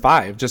 4 and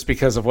 5 just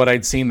because of what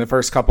I'd seen the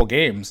first couple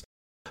games.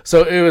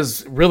 So it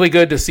was really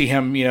good to see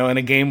him, in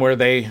a game where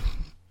they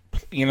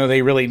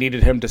really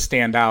needed him to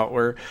stand out,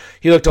 where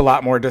he looked a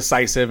lot more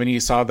decisive, and you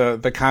saw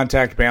the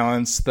contact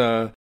balance.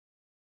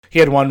 He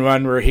had one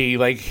run where he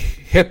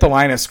hit the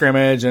line of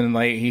scrimmage and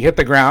he hit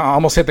the ground,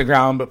 almost hit the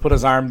ground, but put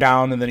his arm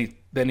down, and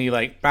then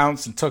he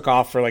bounced and took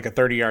off for a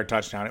 30-yard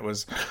touchdown. It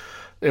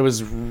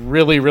was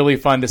really, really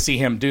fun to see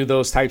him do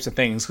those types of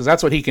things because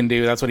that's what he can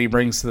do. That's what he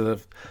brings to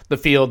the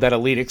field, that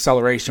elite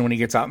acceleration when he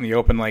gets out in the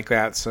open like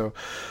that. So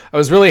I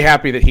was really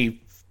happy that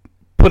he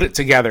put it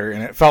together,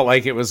 and it felt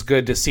like it was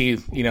good to see,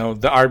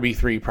 the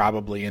RB3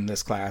 probably in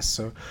this class.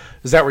 So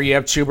is that where you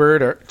have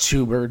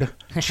Chubird?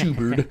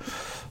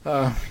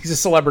 He's a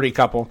celebrity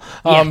couple.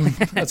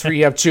 That's where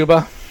you have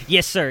Chuba.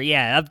 Yes, sir.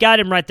 Yeah, I've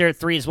got him right there at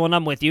 3 as well, and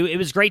I'm with you. It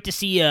was great to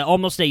see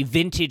almost a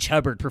vintage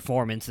Hubbard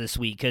performance this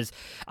week because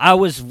I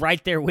was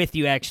right there with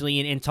you, actually,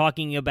 in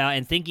talking about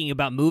and thinking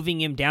about moving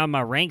him down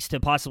my ranks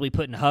to possibly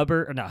putting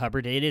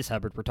it is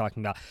Hubbard we're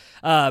talking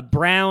about,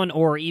 Brown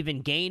or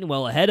even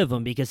Gainwell ahead of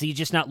him because he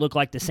just not looked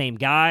like the same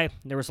guy.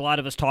 There was a lot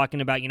of us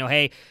talking about,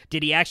 hey,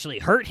 did he actually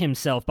hurt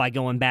himself by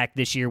going back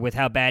this year with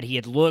how bad he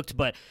had looked,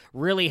 but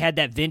really had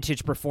that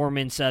vintage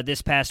performance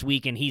this past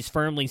week, and he's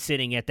firmly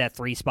sitting at that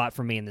 3 spot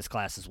for me in this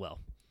class as well.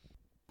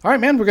 All right,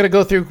 man, we're going to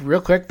go through real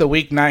quick the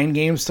Week 9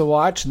 games to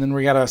watch, and then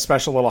we got a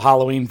special little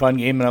Halloween fun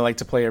game that I like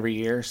to play every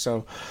year.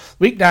 So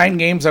Week 9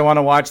 games I want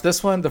to watch.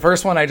 This one, the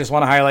first one I just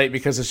want to highlight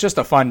because it's just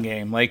a fun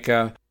game.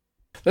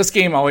 This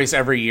game always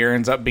every year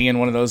ends up being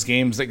one of those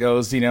games that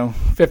goes,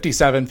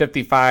 57,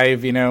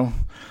 55,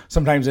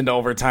 sometimes into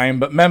overtime.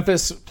 But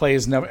Memphis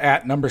plays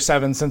at number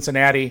 7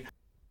 Cincinnati.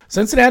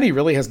 Cincinnati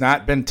really has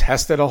not been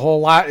tested a whole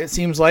lot, it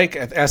seems like.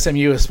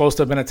 SMU is supposed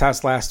to have been a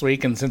test last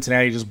week, and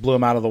Cincinnati just blew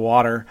them out of the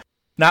water.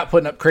 Not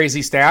putting up crazy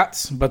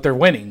stats, but they're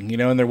winning,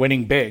 and they're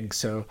winning big.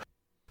 So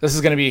this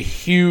is going to be a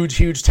huge,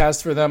 huge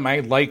test for them. I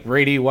like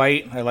Brady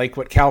White. I like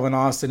what Calvin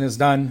Austin has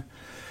done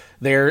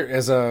there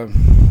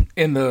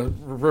in the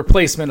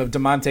replacement of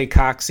DeMonte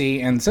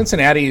Coxey. And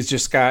Cincinnati's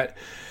just got...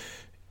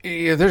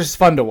 they're just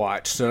fun to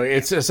watch. So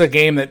it's a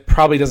game that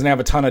probably doesn't have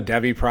a ton of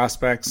Devy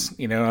prospects.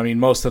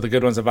 Most of the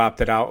good ones have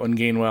opted out on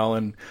Gainwell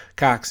and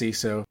Coxey.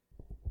 So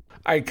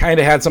I kind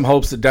of had some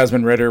hopes that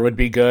Desmond Ridder would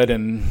be good,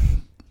 and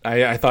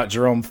I thought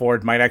Jerome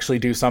Ford might actually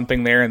do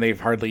something there, and they've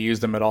hardly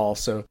used him at all.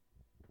 So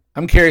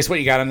I'm curious what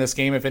you got on this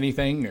game, if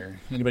anything, or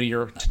anybody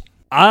you're...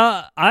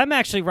 I'm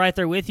actually right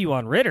there with you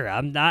on Ridder.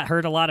 I've not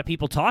heard a lot of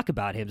people talk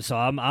about him, so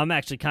I'm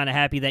actually kind of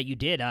happy that you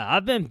did.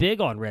 I've been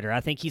big on Ridder. I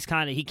think he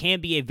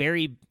can be a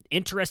very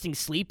interesting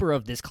sleeper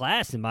of this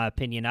class, in my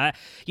opinion.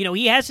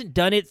 He hasn't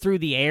done it through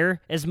the air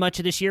as much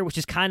of this year, which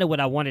is kind of what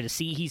I wanted to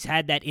see. He's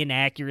had that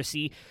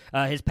inaccuracy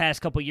his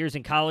past couple years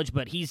in college,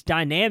 but he's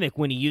dynamic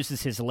when he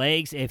uses his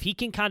legs. If he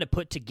can kind of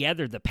put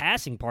together the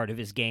passing part of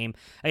his game,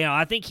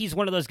 I think he's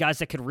one of those guys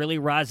that could really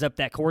rise up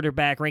that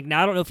quarterback rank.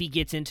 Now, I don't know if he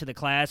gets into the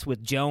class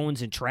with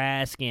Jones and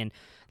Trask and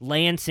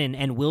Lance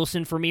and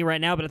Wilson for me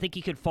right now, but I think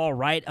he could fall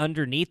right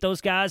underneath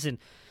those guys. And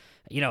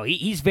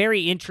He's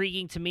very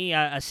intriguing to me.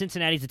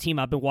 Cincinnati's a team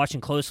I've been watching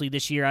closely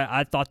this year.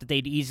 I thought that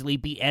they'd easily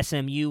beat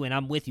SMU, and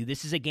I'm with you.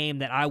 This is a game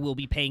that I will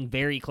be paying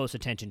very close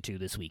attention to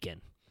this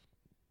weekend.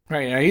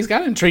 Right, yeah, he's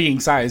got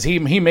intriguing size. He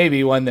may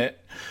be one that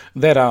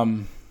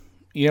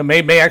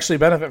may actually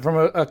benefit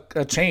from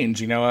a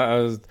change.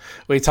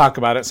 We talk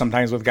about it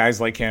sometimes with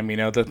guys like him.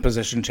 The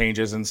position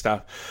changes and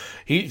stuff.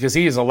 Because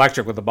he is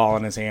electric with the ball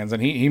in his hands,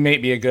 and he may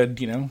be a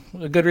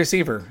good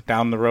receiver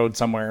down the road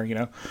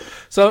somewhere.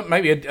 So it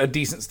might be a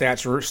decent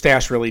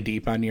stash really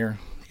deep on your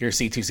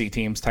C2C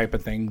teams type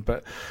of thing.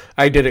 But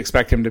I did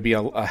expect him to be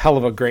a hell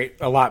of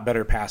a lot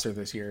better passer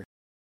this year.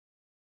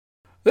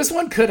 This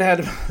one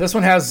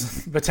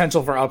has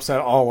potential for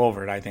upset all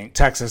over it, I think.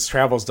 Texas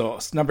travels to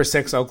number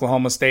 6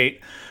 Oklahoma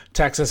State.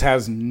 Texas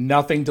has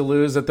nothing to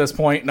lose at this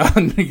point. They're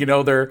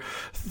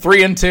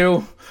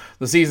 3-2.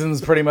 The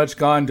season's pretty much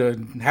gone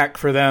to heck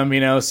for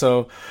them,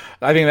 so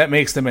I think that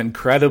makes them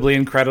incredibly,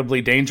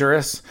 incredibly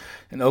dangerous.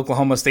 And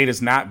Oklahoma State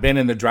has not been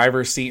in the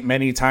driver's seat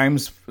many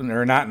times,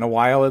 or not in a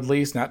while at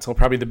least, not since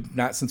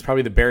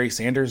probably the Barry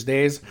Sanders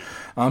days.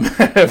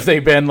 Have they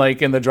been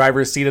in the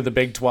driver's seat of the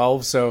Big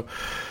 12? So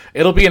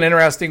it'll be an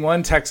interesting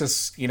one.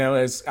 Texas,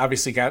 has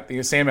obviously got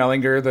Sam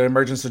Ehlinger. The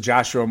emergence of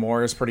Joshua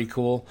Moore is pretty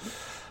cool.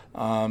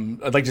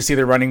 I'd like to see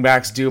the running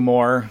backs do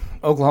more.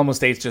 Oklahoma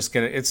State's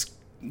it's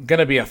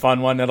gonna be a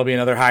fun one. It'll be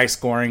another high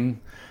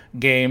scoring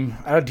game.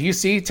 Do you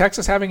see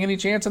Texas having any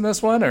chance in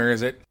this one, or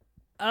is it?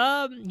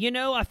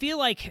 I feel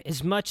like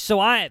as much. So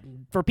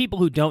for people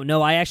who don't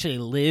know, I actually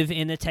live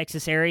in the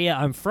Texas area.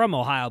 I'm from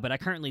Ohio, but I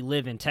currently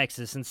live in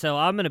Texas. And so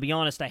I'm going to be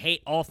honest, I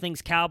hate all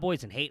things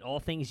Cowboys and hate all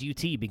things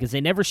UT because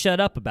they never shut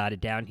up about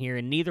it down here,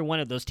 and neither one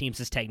of those teams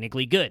is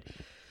technically good.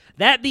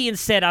 That being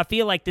said, I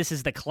feel like this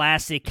is the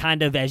classic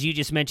kind of, as you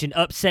just mentioned,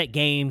 upset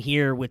game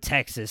here with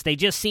Texas. They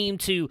just seem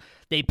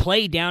they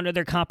play down to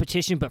their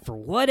competition, but for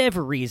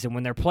whatever reason,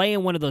 when they're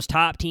playing one of those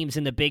top teams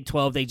in the Big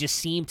 12, they just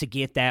seem to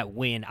get that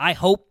win. I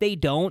hope they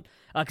don't,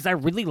 because I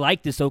really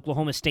like this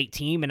Oklahoma State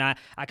team, and I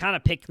kind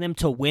of picked them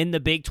to win the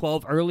Big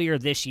 12 earlier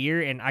this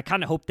year, and I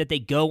kind of hope that they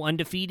go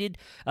undefeated.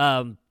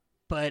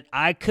 But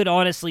I could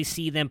honestly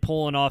see them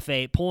pulling off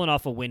a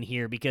win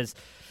here because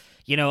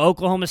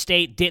Oklahoma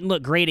State didn't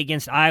look great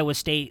against Iowa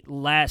State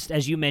last,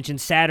 as you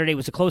mentioned. Saturday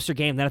was a closer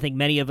game than I think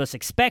many of us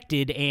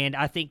expected, and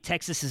I think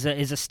Texas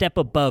is a step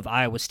above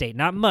Iowa State.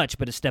 Not much,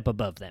 but a step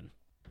above them.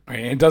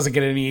 Right, it doesn't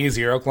get any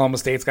easier. Oklahoma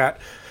State's got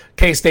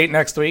K-State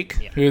next week,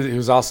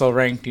 who's also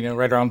ranked,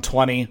 right around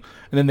 20, and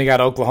then they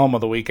got Oklahoma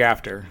the week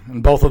after,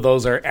 and both of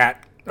those are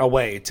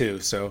away too.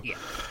 So,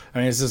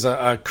 this is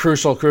a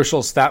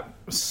crucial step.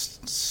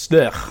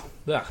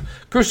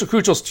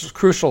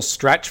 Crucial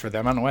stretch for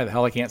them. I don't know why the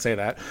hell I can't say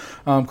that.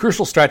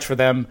 Crucial stretch for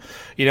them,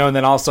 and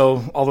then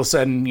also all of a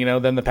sudden,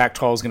 then the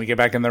Pac-12 is going to get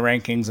back in the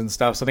rankings and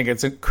stuff. So I think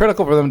it's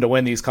critical for them to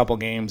win these couple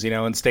games,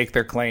 and stake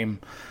their claim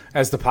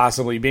as to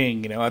possibly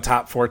being, a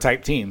top 4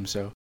 type team.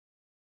 So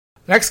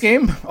next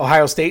game,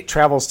 Ohio State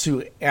travels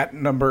to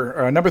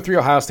number 3.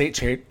 Ohio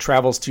State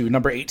travels to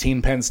number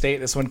 18 Penn State.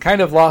 This one kind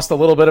of lost a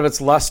little bit of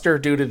its luster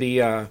due to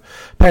the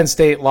Penn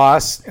State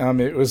loss.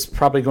 It was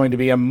probably going to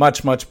be a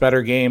much, much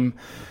better game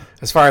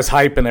as far as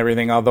hype and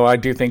everything, although I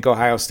do think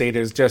Ohio State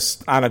is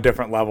just on a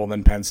different level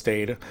than Penn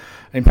State.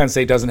 And Penn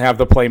State doesn't have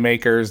the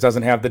playmakers,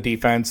 doesn't have the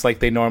defense like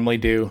they normally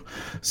do.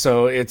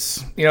 So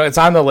it's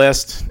on the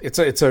list.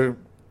 It's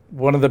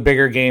one of the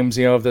bigger games,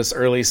 of this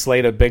early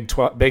slate of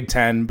Big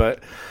 10,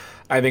 but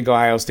I think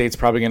Ohio State's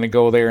probably going to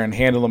go there and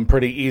handle them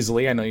pretty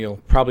easily. I know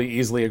you'll probably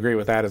easily agree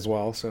with that as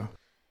well. So,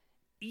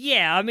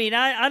 yeah,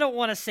 I don't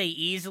want to say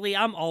easily.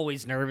 I'm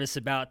always nervous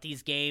about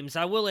these games.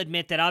 I will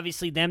admit that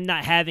obviously them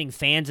not having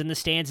fans in the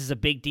stands is a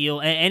big deal.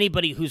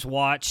 Anybody who's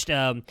watched,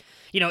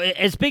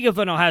 as big of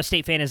an Ohio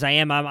State fan as I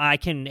am, I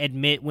can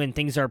admit when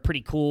things are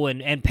pretty cool.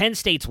 And Penn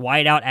State's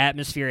whiteout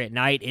atmosphere at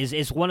night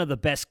is one of the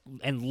best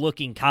and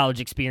looking college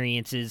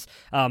experiences,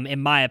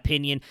 in my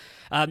opinion.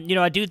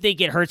 I do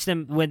think it hurts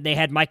them when they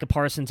had Micah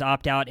Parsons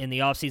opt out in the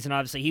offseason.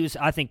 Obviously, he was,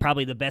 I think,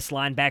 probably the best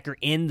linebacker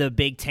in the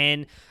Big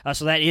Ten,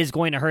 so that is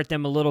going to hurt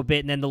them a little bit.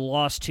 And then the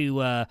loss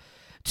to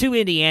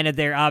Indiana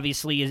there,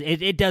 obviously,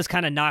 it does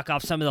kind of knock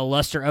off some of the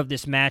luster of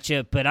this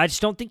matchup. But I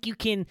just don't think you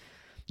can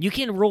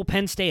rule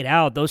Penn State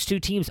out. Those two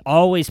teams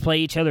always play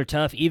each other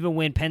tough, even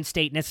when Penn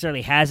State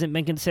necessarily hasn't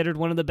been considered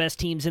one of the best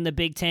teams in the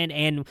Big Ten.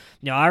 And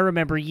I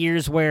remember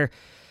years where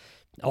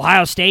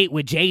Ohio State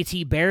with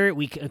J.T. Barrett,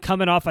 we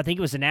coming off, I think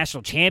it was the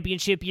national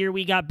championship year,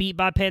 we got beat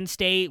by Penn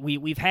State.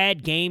 We've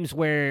had games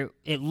where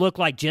it looked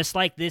like just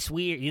like this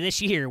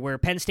year, where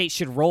Penn State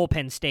should roll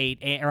Penn State,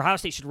 or Ohio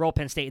State should roll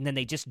Penn State, and then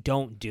they just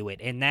don't do it.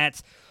 And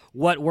that's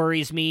what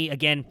worries me.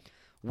 Again,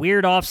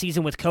 weird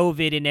offseason with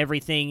COVID and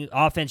everything.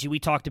 Offense, we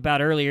talked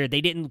about earlier,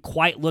 they didn't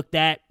quite look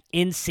that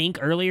in sync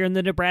earlier in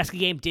the Nebraska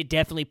game. Did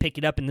definitely pick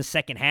it up in the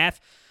second half.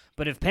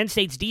 But if Penn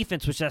State's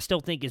defense, which I still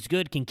think is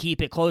good, can keep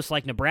it close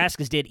like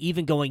Nebraska's did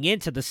even going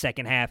into the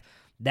second half,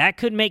 that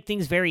could make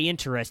things very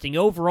interesting.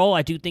 Overall,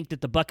 I do think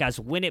that the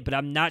Buckeyes win it, but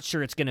I'm not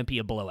sure it's going to be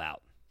a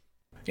blowout.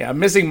 Yeah,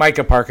 missing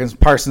Micah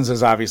Parsons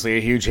is obviously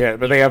a huge hit,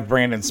 but they have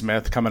Brandon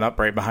Smith coming up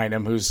right behind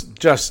him, who's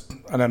just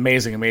an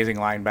amazing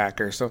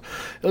linebacker. So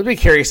it'll be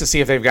curious to see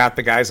if they've got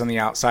the guys on the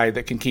outside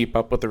that can keep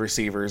up with the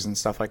receivers and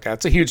stuff like that.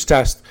 It's a huge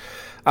test,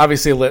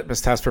 obviously a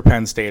litmus test for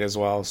Penn State as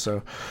well.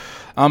 So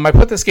I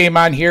put this game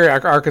on here,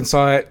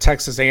 Arkansas at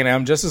Texas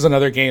A&M, just as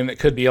another game that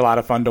could be a lot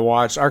of fun to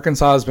watch.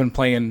 Arkansas has been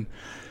playing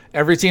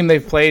every team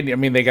they've played. I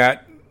mean, they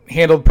got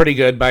handled pretty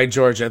good by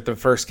Georgia at the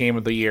first game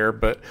of the year,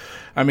 but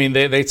I mean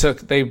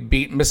they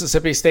beat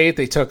Mississippi State,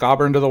 they took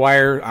Auburn to the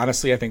wire.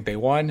 Honestly, I think they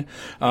won.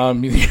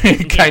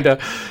 Kind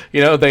of,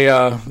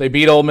 they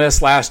beat Ole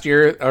Miss last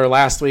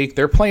week.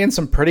 They're playing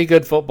some pretty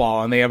good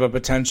football, and they have a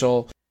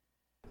potential.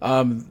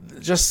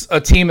 Just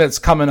a team that's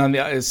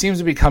it seems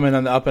to be coming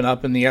on the up and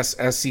up in the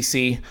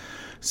SEC.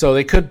 So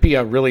they could be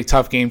a really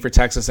tough game for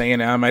Texas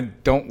A&M. I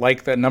don't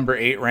like the number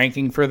 8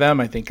 ranking for them.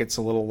 I think it's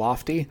a little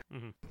lofty.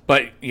 Mm-hmm.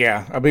 But,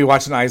 yeah, I'll be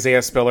watching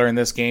Isaiah Spiller in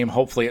this game.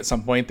 Hopefully at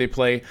some point they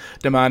play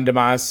Damon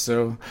DeMoss,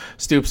 so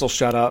Stoops will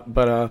shut up.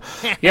 But,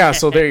 yeah,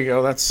 so there you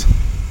go. That's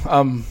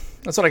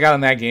what I got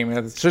in that game.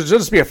 It should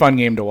just be a fun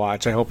game to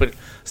watch. I hope it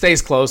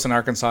stays close and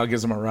Arkansas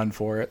gives them a run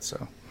for it.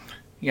 So,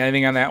 you got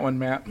anything on that one,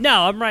 Matt?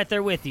 No, I'm right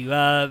there with you.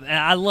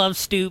 I love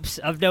Stoops.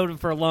 I've known him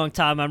for a long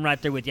time. I'm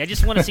right there with you. I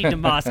just want to see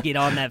DeMoss get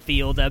on that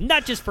field.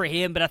 Not just for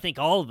him, but I think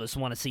all of us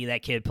want to see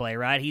that kid play,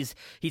 right? He's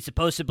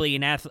supposedly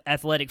an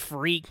athletic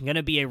freak, going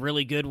to be a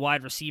really good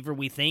wide receiver,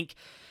 we think.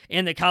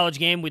 In the college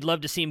game, we'd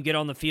love to see him get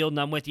on the field, and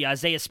I'm with you.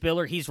 Isaiah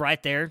Spiller, he's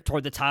right there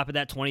toward the top of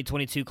that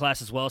 2022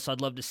 class as well, so I'd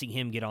love to see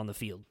him get on the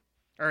field.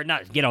 Or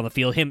not get on the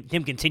field, him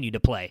continue to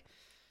play.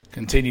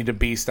 Continue to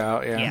beast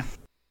out, yeah.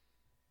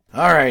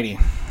 All righty.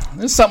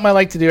 This is something I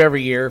like to do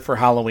every year for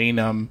Halloween.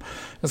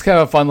 It's kind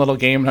of a fun little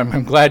game, and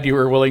I'm glad you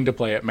were willing to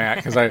play it, Matt,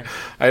 because I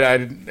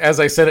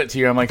as I said it to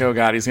you, I'm like, oh,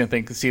 God, he's going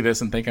to see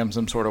this and think I'm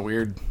some sort of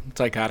weird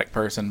psychotic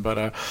person.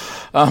 But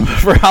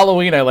for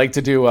Halloween, I like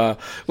to do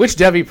which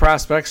Devy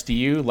prospects do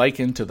you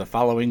liken to the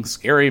following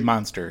scary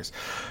monsters?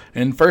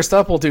 And first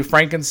up, we'll do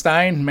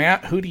Frankenstein.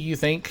 Matt, who do you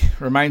think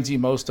reminds you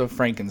most of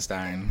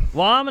Frankenstein?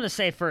 Well, I'm going to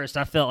say first,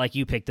 I felt like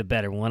you picked a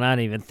better one. I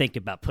didn't even think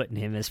about putting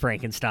him as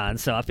Frankenstein,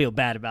 so I feel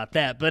bad about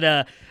that. But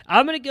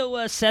I'm going to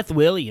go Seth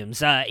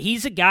Williams.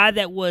 He's a guy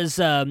that was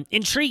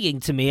intriguing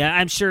to me.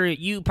 I'm sure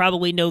you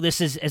probably know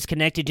this as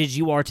connected as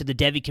you are to the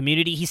Devy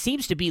community. He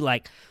seems to be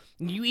like,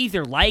 you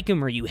either like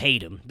him or you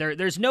hate him.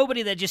 There's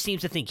nobody that just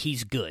seems to think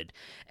he's good.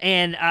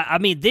 And, I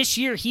mean, this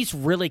year he's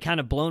really kind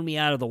of blown me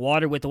out of the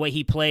water with the way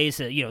he plays.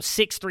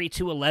 6'3",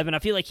 211. I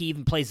feel like he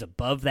even plays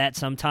above that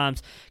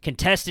sometimes.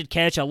 Contested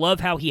catch. I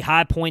love how he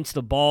high points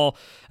the ball.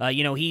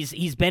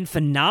 He's been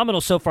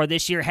phenomenal so far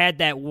this year. Had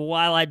that,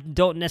 while I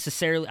don't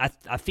necessarily,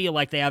 I feel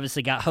like they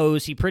obviously got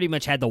hosed. He pretty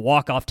much had the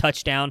walk-off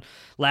touchdown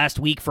last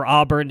week for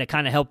Auburn to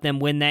kind of help them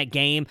win that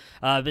game.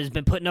 Has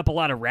been putting up a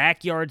lot of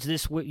rack yards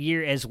this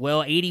year as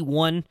well. 81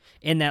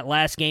 in that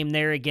last game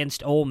there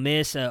against Ole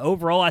Miss.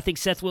 Overall, I think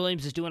Seth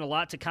Williams is doing a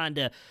lot to kind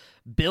of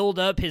build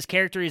up his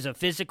character. He's a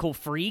physical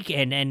freak,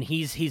 and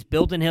he's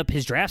building up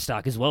his draft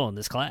stock as well in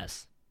this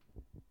class.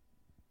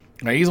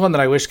 Now, he's one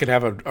that I wish could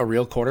have a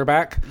real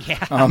quarterback.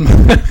 Yeah, I'm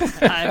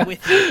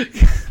with you.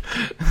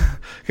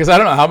 Because I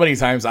don't know how many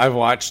times I've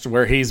watched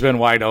where he's been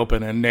wide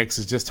open and Nix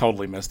has just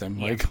totally missed him.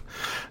 Yeah.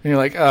 You're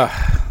like, I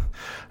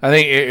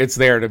think it's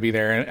there to be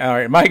there. And all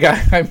right, my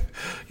guy,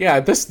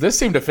 this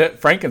seemed to fit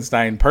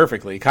Frankenstein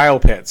perfectly. Kyle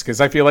Pitts,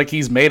 because I feel like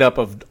he's made up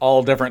of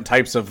all different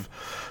types of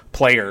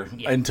player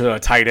into a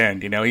tight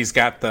end. He's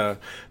got the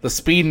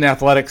speed and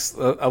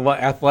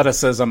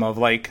athleticism of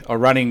like a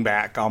running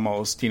back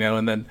almost.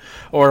 And then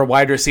or a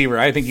wide receiver.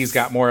 I think he's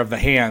got more of the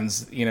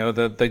hands.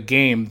 The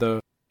game,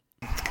 the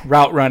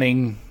route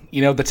running.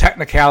 The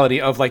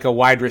technicality of like a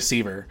wide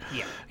receiver.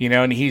 Yeah.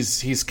 And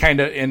he's kind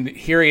of, and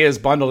here he is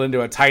bundled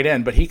into a tight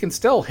end, but he can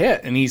still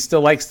hit, and he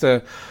still likes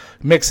to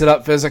mix it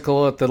up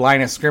physical at the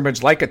line of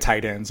scrimmage like a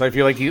tight end. So I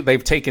feel like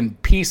they've taken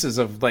pieces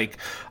of like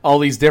all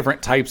these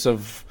different types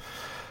of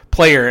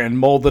player and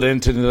molded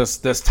into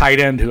this tight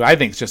end who I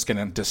think is just going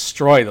to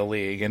destroy the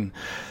league. And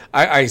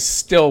I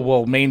still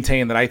will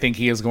maintain that I think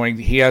he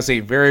has a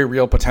very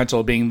real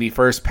potential of being the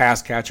first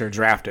pass catcher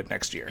drafted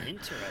next year.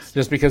 Interesting.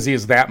 Just because he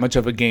is that much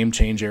of a game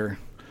changer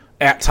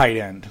at tight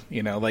end.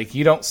 Like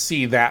you don't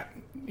see that,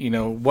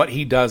 what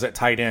he does at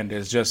tight end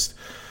is just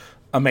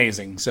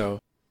amazing. So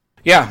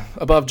yeah,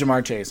 above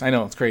Jamar Chase. I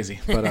know it's crazy,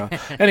 but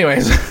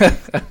anyways,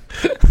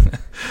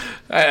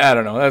 I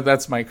don't know.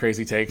 That's my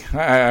crazy take.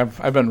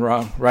 I've been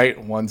wrong, right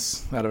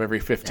once out of every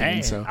 15.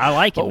 Hey, so I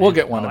like it. But we'll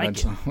get one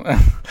eventually.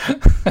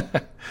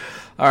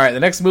 All right, the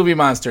next movie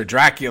monster,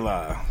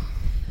 Dracula.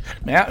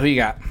 Matt, who you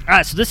got? All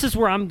right, so this is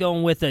where I'm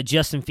going with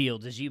Justin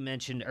Fields, as you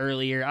mentioned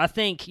earlier. I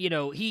think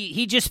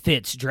he just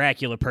fits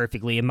Dracula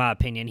perfectly, in my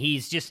opinion.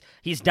 He's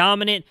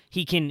dominant.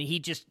 He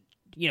just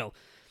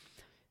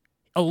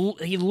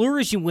he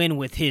lures you in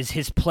with his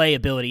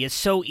playability. It's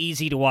so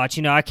easy to watch.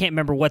 I can't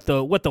remember what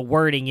the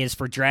wording is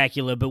for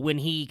Dracula, but when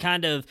he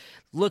kind of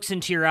looks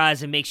into your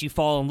eyes and makes you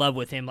fall in love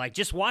with him, like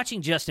just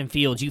watching Justin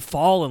Fields, you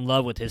fall in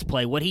love with his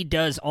play, what he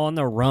does on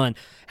the run,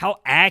 how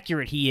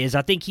accurate he is.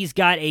 I think he's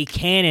got a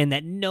cannon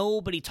that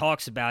nobody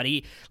talks about.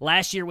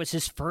 Last year was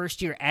his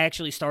first year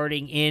actually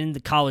starting in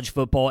the college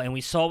football, and we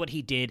saw what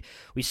he did.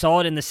 We saw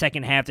it in the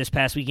second half this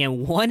past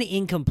weekend. One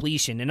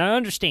incompletion, and I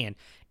understand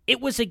it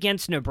was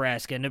against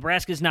Nebraska.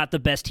 Nebraska's not the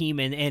best team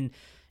in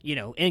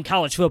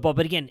college football,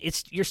 but again,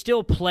 you're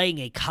still playing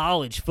a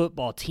college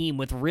football team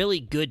with really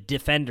good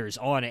defenders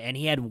on it, and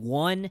he had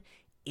one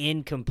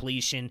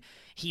incompletion.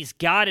 He's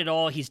got it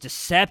all. He's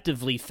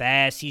deceptively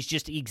fast. He's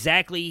just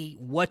exactly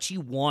what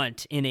you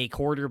want in a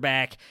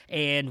quarterback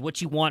and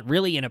what you want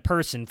really in a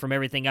person from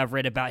everything I've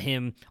read about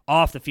him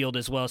off the field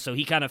as well. So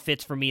he kind of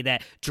fits for me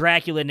that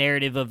Dracula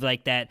narrative of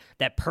like that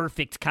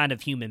perfect kind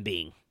of human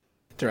being.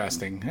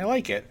 Interesting. I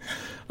like it.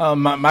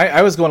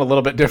 I was going a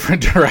little bit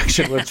different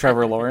direction with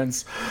Trevor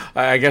Lawrence.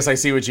 I guess I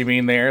see what you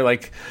mean there.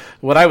 Like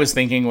what I was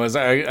thinking was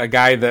a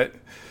guy that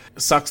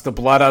sucks the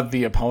blood out of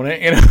the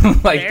opponent.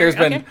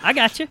 I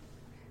got you.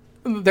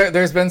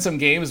 There's been some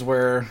games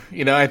where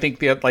I think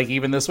that like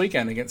even this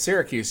weekend against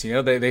Syracuse,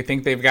 they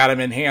think they've got him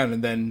in hand,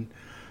 and then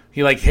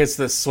he like hits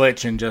the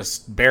switch and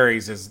just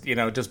buries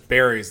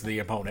the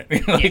opponent.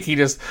 He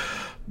just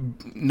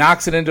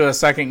knocks it into a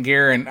second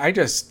gear, and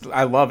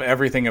I love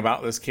everything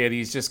about this kid.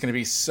 He's just going to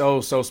be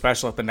so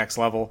special at the next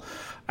level.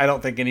 I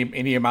don't think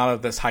any amount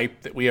of this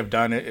hype that we have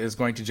done is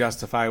going to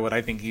justify what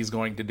I think he's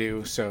going to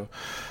do. So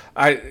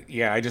I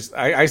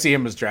see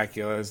him as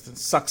Dracula.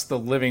 Sucks the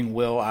living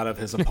will out of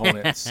his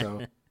opponents.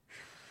 So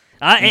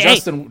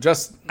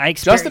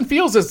Justin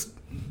Fields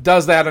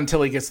does that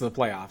until he gets to the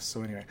playoffs.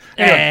 So anyway.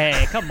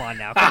 Hey, come on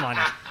now.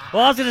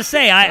 Well, I was going to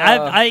say,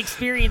 I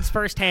experienced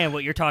firsthand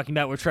what you're talking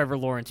about with Trevor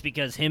Lawrence,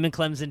 because him and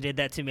Clemson did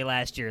that to me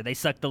last year. They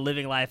sucked the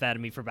living life out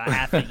of me for about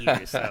half a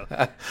year. So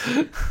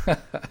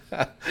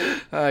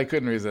I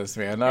couldn't resist,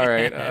 man. All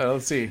right,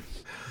 let's see.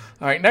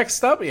 All right,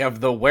 next up, we have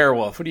the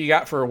werewolf. What do you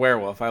got for a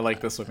werewolf? I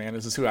like this one, man.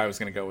 This is who I was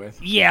going to go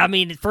with. Yeah, I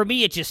mean, for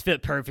me, it just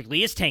fit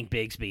perfectly. It's Tank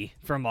Bigsby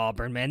from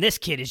Auburn, man. This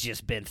kid has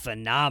just been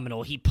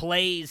phenomenal. He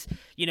plays,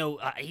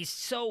 he's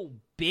so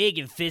big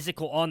and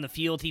physical on the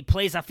field. He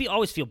plays,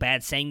 always feel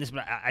bad saying this,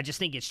 but I just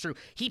think it's true.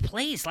 He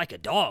plays like a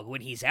dog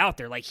when he's out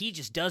there. Like, he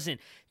just doesn't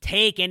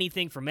take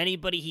anything from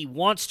anybody. He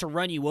wants to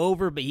run you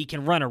over, but he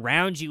can run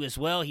around you as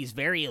well. He's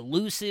very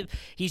elusive.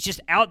 He's just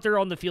out there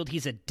on the field.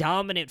 He's a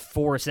dominant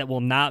force that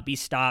will not be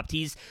stopped.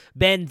 He's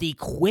been the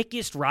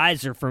quickest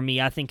riser for me,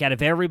 I think, out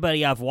of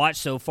everybody I've watched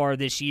so far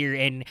this year,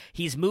 and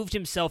he's moved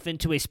himself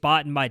into a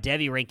spot in my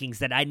Devy rankings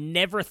that I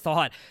never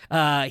thought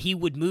he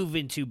would move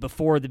into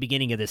before the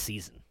beginning of this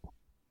season.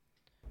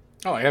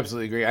 Oh, I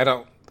absolutely agree.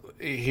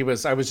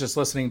 I was just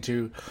listening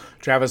to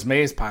Travis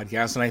May's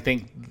podcast, and I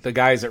think the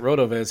guys at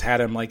RotoViz had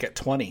him like at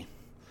 20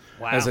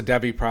 as a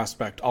Devy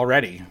prospect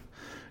already.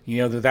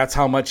 That's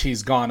how much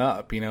he's gone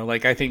up,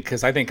 I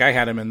think I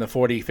had him in the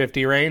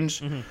 40-50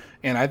 range. Mm-hmm.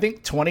 And I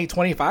think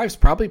 20-25 is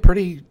probably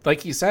pretty,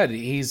 like you said,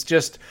 he's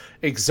just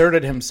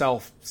exerted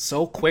himself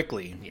so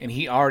quickly, and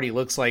he already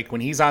looks like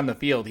when he's on the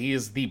field, he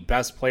is the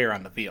best player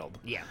on the field.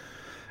 Yeah.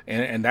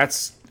 And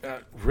that's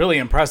really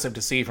impressive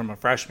to see from a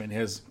freshman.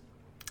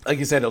 Like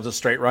you said, he'll just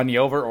straight run you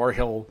over, or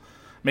he'll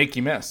make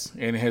you miss.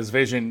 And his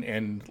vision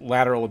and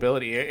lateral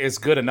ability is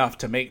good enough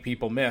to make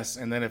people miss.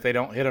 And then if they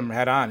don't hit him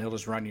head on, he'll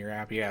just run your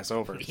happy ass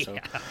over. So,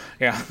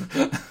 yeah.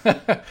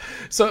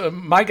 So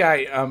my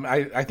guy,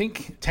 I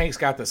think Tank's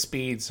got the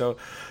speed, so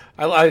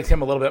I like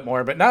him a little bit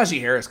more. But Najee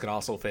Harris could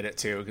also fit it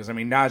too, because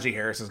Najee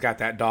Harris has got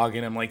that dog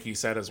in him, like you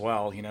said as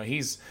well.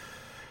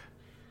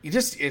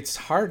 It's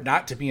hard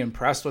not to be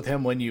impressed with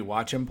him when you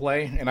watch him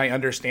play, and I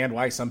understand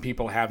why some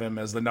people have him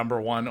as the number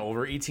one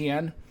over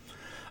ETN.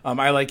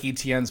 I like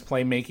ETN's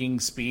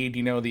playmaking speed,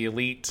 the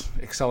elite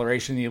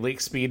acceleration, the elite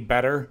speed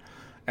better,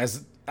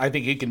 as I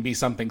think he can be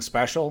something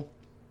special,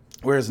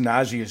 whereas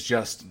Najee is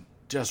just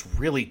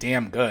really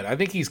damn good. I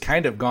think he's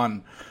kind of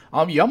gone,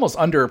 you almost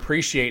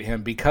underappreciate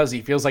him because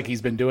he feels like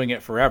he's been doing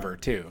it forever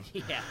too.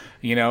 Yeah.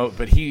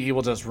 But he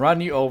will just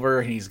run you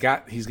over. He's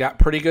got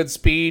pretty good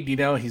speed.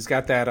 He's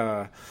got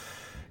that.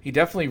 He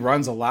definitely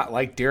runs a lot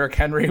like Derrick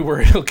Henry,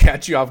 where he'll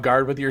catch you off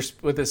guard with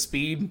his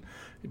speed,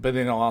 but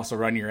then he'll also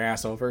run your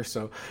ass over.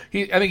 So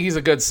I think he's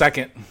a good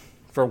second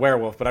for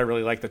Werewolf, but I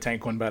really like the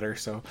Tank one better.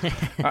 So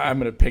I'm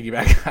going to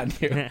piggyback on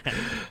you.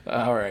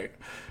 All right.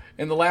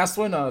 And the last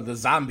one, the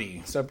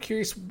Zombie. So I'm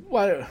curious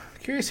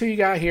who you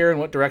got here and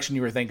what direction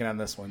you were thinking on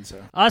this one.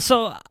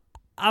 So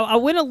I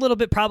went a little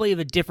bit probably of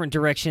a different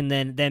direction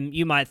than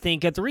you might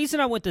think. The reason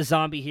I went to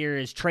Zombie here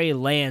is Trey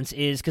Lance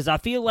is because I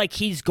feel like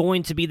he's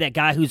going to be that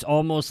guy who's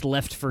almost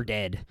left for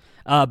dead.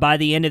 by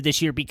the end of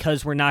this year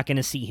because we're not going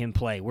to see him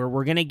play.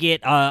 We're going to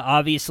get,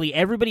 obviously,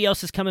 everybody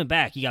else is coming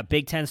back. You got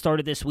Big Ten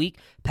started this week,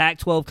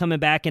 Pac-12 coming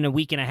back in a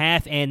week and a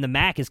half, and the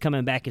MAC is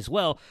coming back as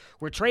well.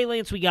 Where Trey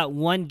Lance, we got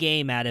one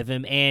game out of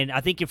him, and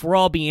I think if we're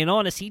all being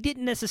honest, he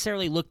didn't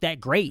necessarily look that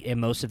great in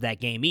most of that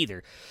game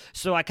either.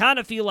 So I kind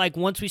of feel like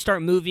once we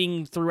start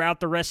moving throughout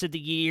the rest of the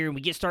year and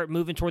we start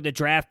moving toward the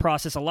draft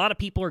process, a lot of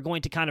people are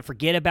going to kind of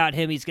forget about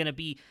him. He's going to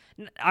be,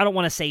 I don't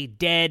want to say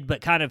dead,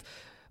 but kind of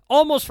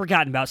almost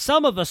forgotten about.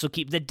 Some of us will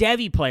keep, the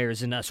Devy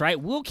players in us, right?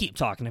 We'll keep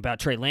talking about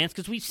Trey Lance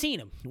because we've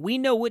seen him. We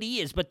know what he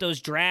is, but those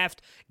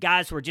draft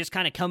guys who are just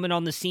kind of coming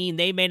on the scene,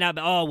 they may not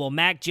be, oh, well,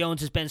 Mac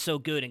Jones has been so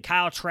good, and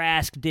Kyle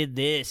Trask did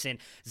this, and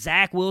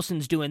Zach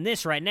Wilson's doing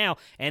this right now,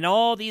 and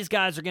all these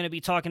guys are going to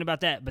be talking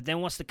about that. But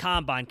then once the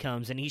combine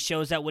comes and he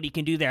shows out what he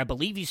can do there, I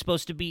believe he's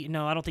supposed to be,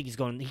 no, I don't think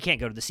he can't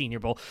go to the Senior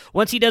Bowl.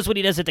 Once he does what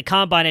he does at the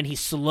combine and he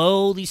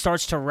slowly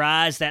starts to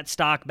rise that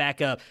stock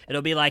back up,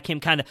 it'll be like him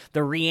kind of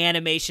the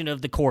reanimation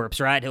of the corpse,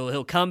 right?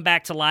 He'll come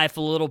back to life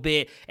a little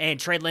bit, and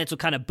Trey Lance will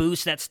kind of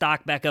boost that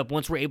stock back up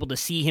once we're able to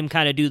see him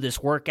kind of do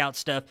this workout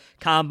stuff,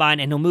 combine,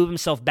 and he'll move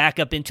himself back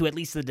up into at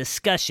least the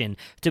discussion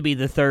to be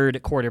the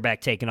third quarterback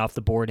taken off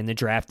the board in the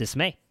draft this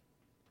May.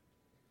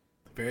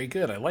 Very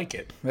good. I like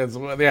it.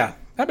 Yeah,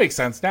 that makes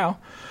sense now.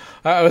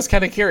 I was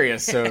kind of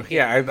curious. So,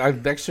 yeah,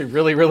 I actually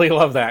really, really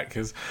love that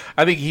because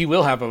I think he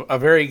will have a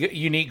very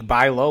unique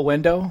buy low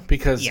window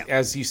because,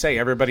 as you say,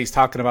 everybody's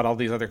talking about all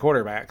these other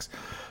quarterbacks.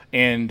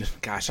 And,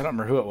 gosh, I don't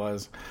remember who it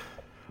was.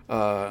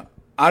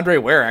 Andre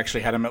Ware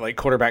actually had him at, like,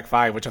 quarterback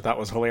 5, which I thought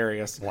was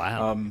hilarious.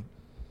 Wow.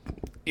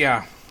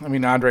 Yeah, I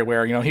mean, Andre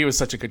Ware, he was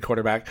such a good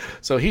quarterback.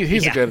 So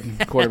he's a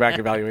good quarterback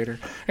evaluator.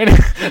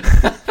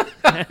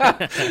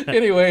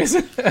 Anyways,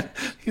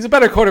 he's a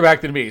better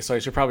quarterback than me, so I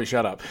should probably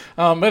shut up.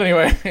 But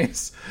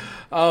anyways,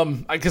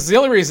 because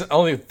the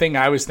only thing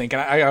I was thinking,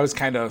 I was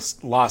kind of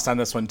lost on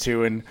this one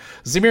too, and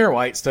Zamir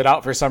White stood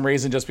out for some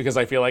reason just because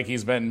I feel like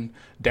he's been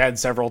dead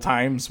several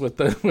times with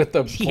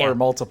the poor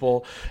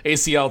multiple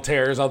ACL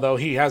tears, although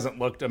he hasn't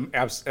looked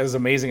as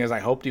amazing as I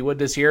hoped he would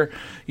this year.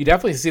 You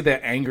definitely see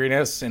that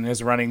angriness in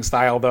his running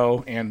style,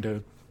 though,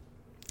 and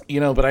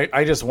but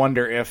I just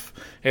wonder if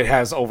it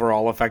has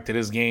overall affected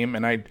his game.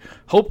 And I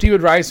hoped he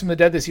would rise from the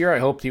dead this year. I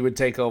hoped he would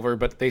take over,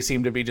 but they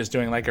seem to be just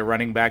doing like a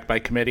running back by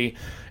committee.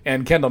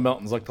 And Kendall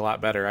Milton's looked a lot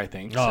better, I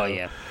think. Oh,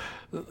 yeah.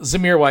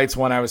 Zamir White's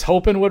one I was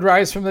hoping would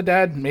rise from the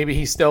dead. Maybe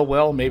he still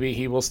will. Maybe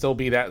he will still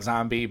be that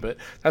zombie. But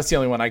that's the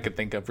only one I could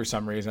think of for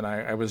some reason.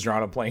 I was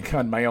drawing a blank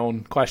on my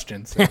own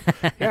questions. So,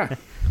 yeah.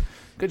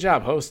 Good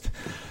job, host.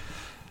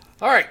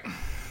 All right.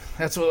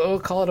 That's what we'll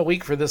call it a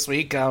week for this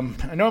week. I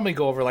normally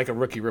go over like a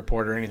rookie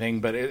report or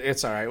anything, but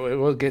it's all right.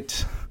 We'll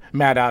get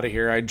Matt out of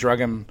here. I drug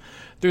him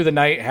through the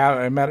night.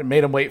 I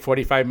made him wait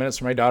 45 minutes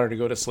for my daughter to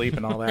go to sleep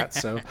and all that.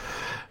 So,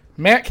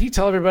 Matt, can you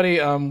tell everybody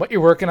what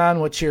you're working on,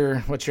 what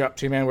you're up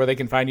to, man, where they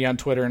can find you on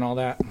Twitter and all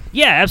that?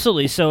 Yeah,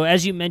 absolutely. So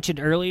as you mentioned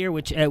earlier,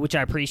 which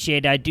I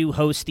appreciate, I do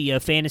host the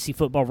Fantasy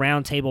Football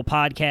Roundtable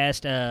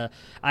podcast.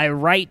 I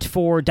write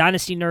for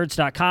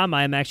DynastyNerds.com.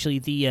 I am actually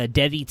the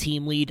Devy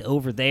team lead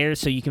over there,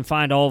 so you can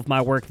find all of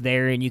my work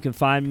there, and you can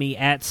find me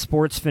at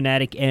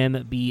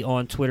SportsFanaticMB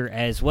on Twitter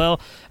as well.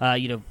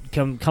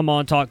 Come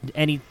on, talk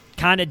any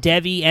kind of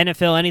Devy,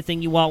 NFL,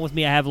 anything you want with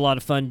me. I have a lot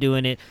of fun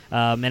doing it,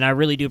 and I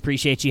really do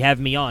appreciate you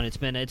having me on. It's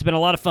been a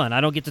lot of fun. I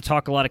don't get to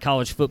talk a lot of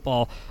college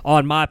football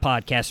on my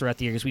podcast throughout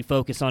the year because we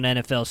focus on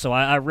NFL, so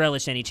I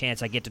relish any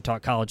chance I get to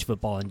talk college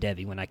football and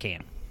Devy when I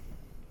can.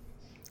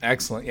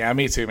 Excellent. Yeah,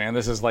 me too, man.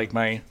 This is like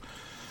my,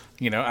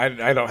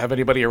 I don't have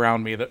anybody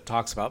around me that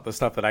talks about the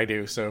stuff that I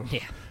do, so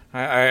yeah.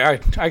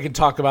 I can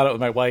talk about it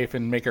with my wife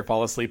and make her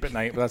fall asleep at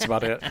night, but that's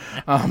about it.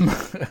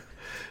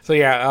 So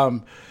yeah,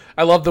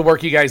 I love the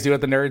work you guys do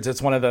at the Nerds.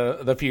 It's one of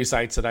the few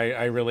sites that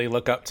I really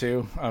look up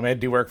to. I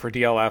do work for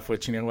DLF,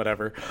 which,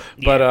 whatever.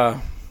 Yeah.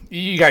 But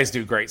you guys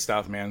do great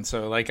stuff, man.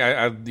 So, like,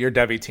 your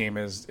Devy team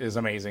is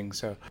amazing.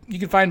 So you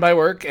can find my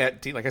work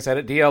like I said,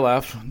 at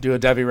DLF. Do a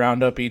Devy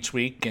roundup each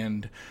week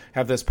and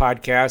have this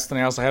podcast. And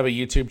I also have a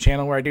YouTube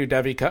channel where I do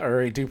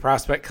I do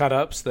prospect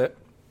cut-ups that,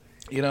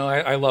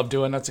 I love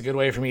doing. That's a good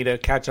way for me to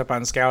catch up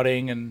on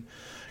scouting and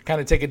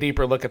kind of take a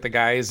deeper look at the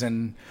guys.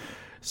 And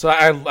so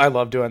I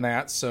love doing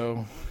that.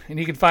 So, and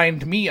you can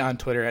find me on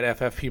Twitter at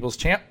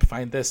FFPeoplesChamp.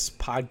 Find this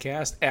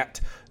podcast at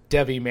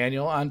Devy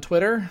Manual on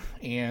Twitter.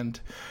 And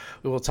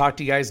we will talk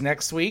to you guys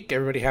next week.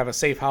 Everybody have a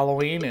safe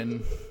Halloween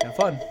and have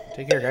fun.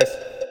 Take care, guys.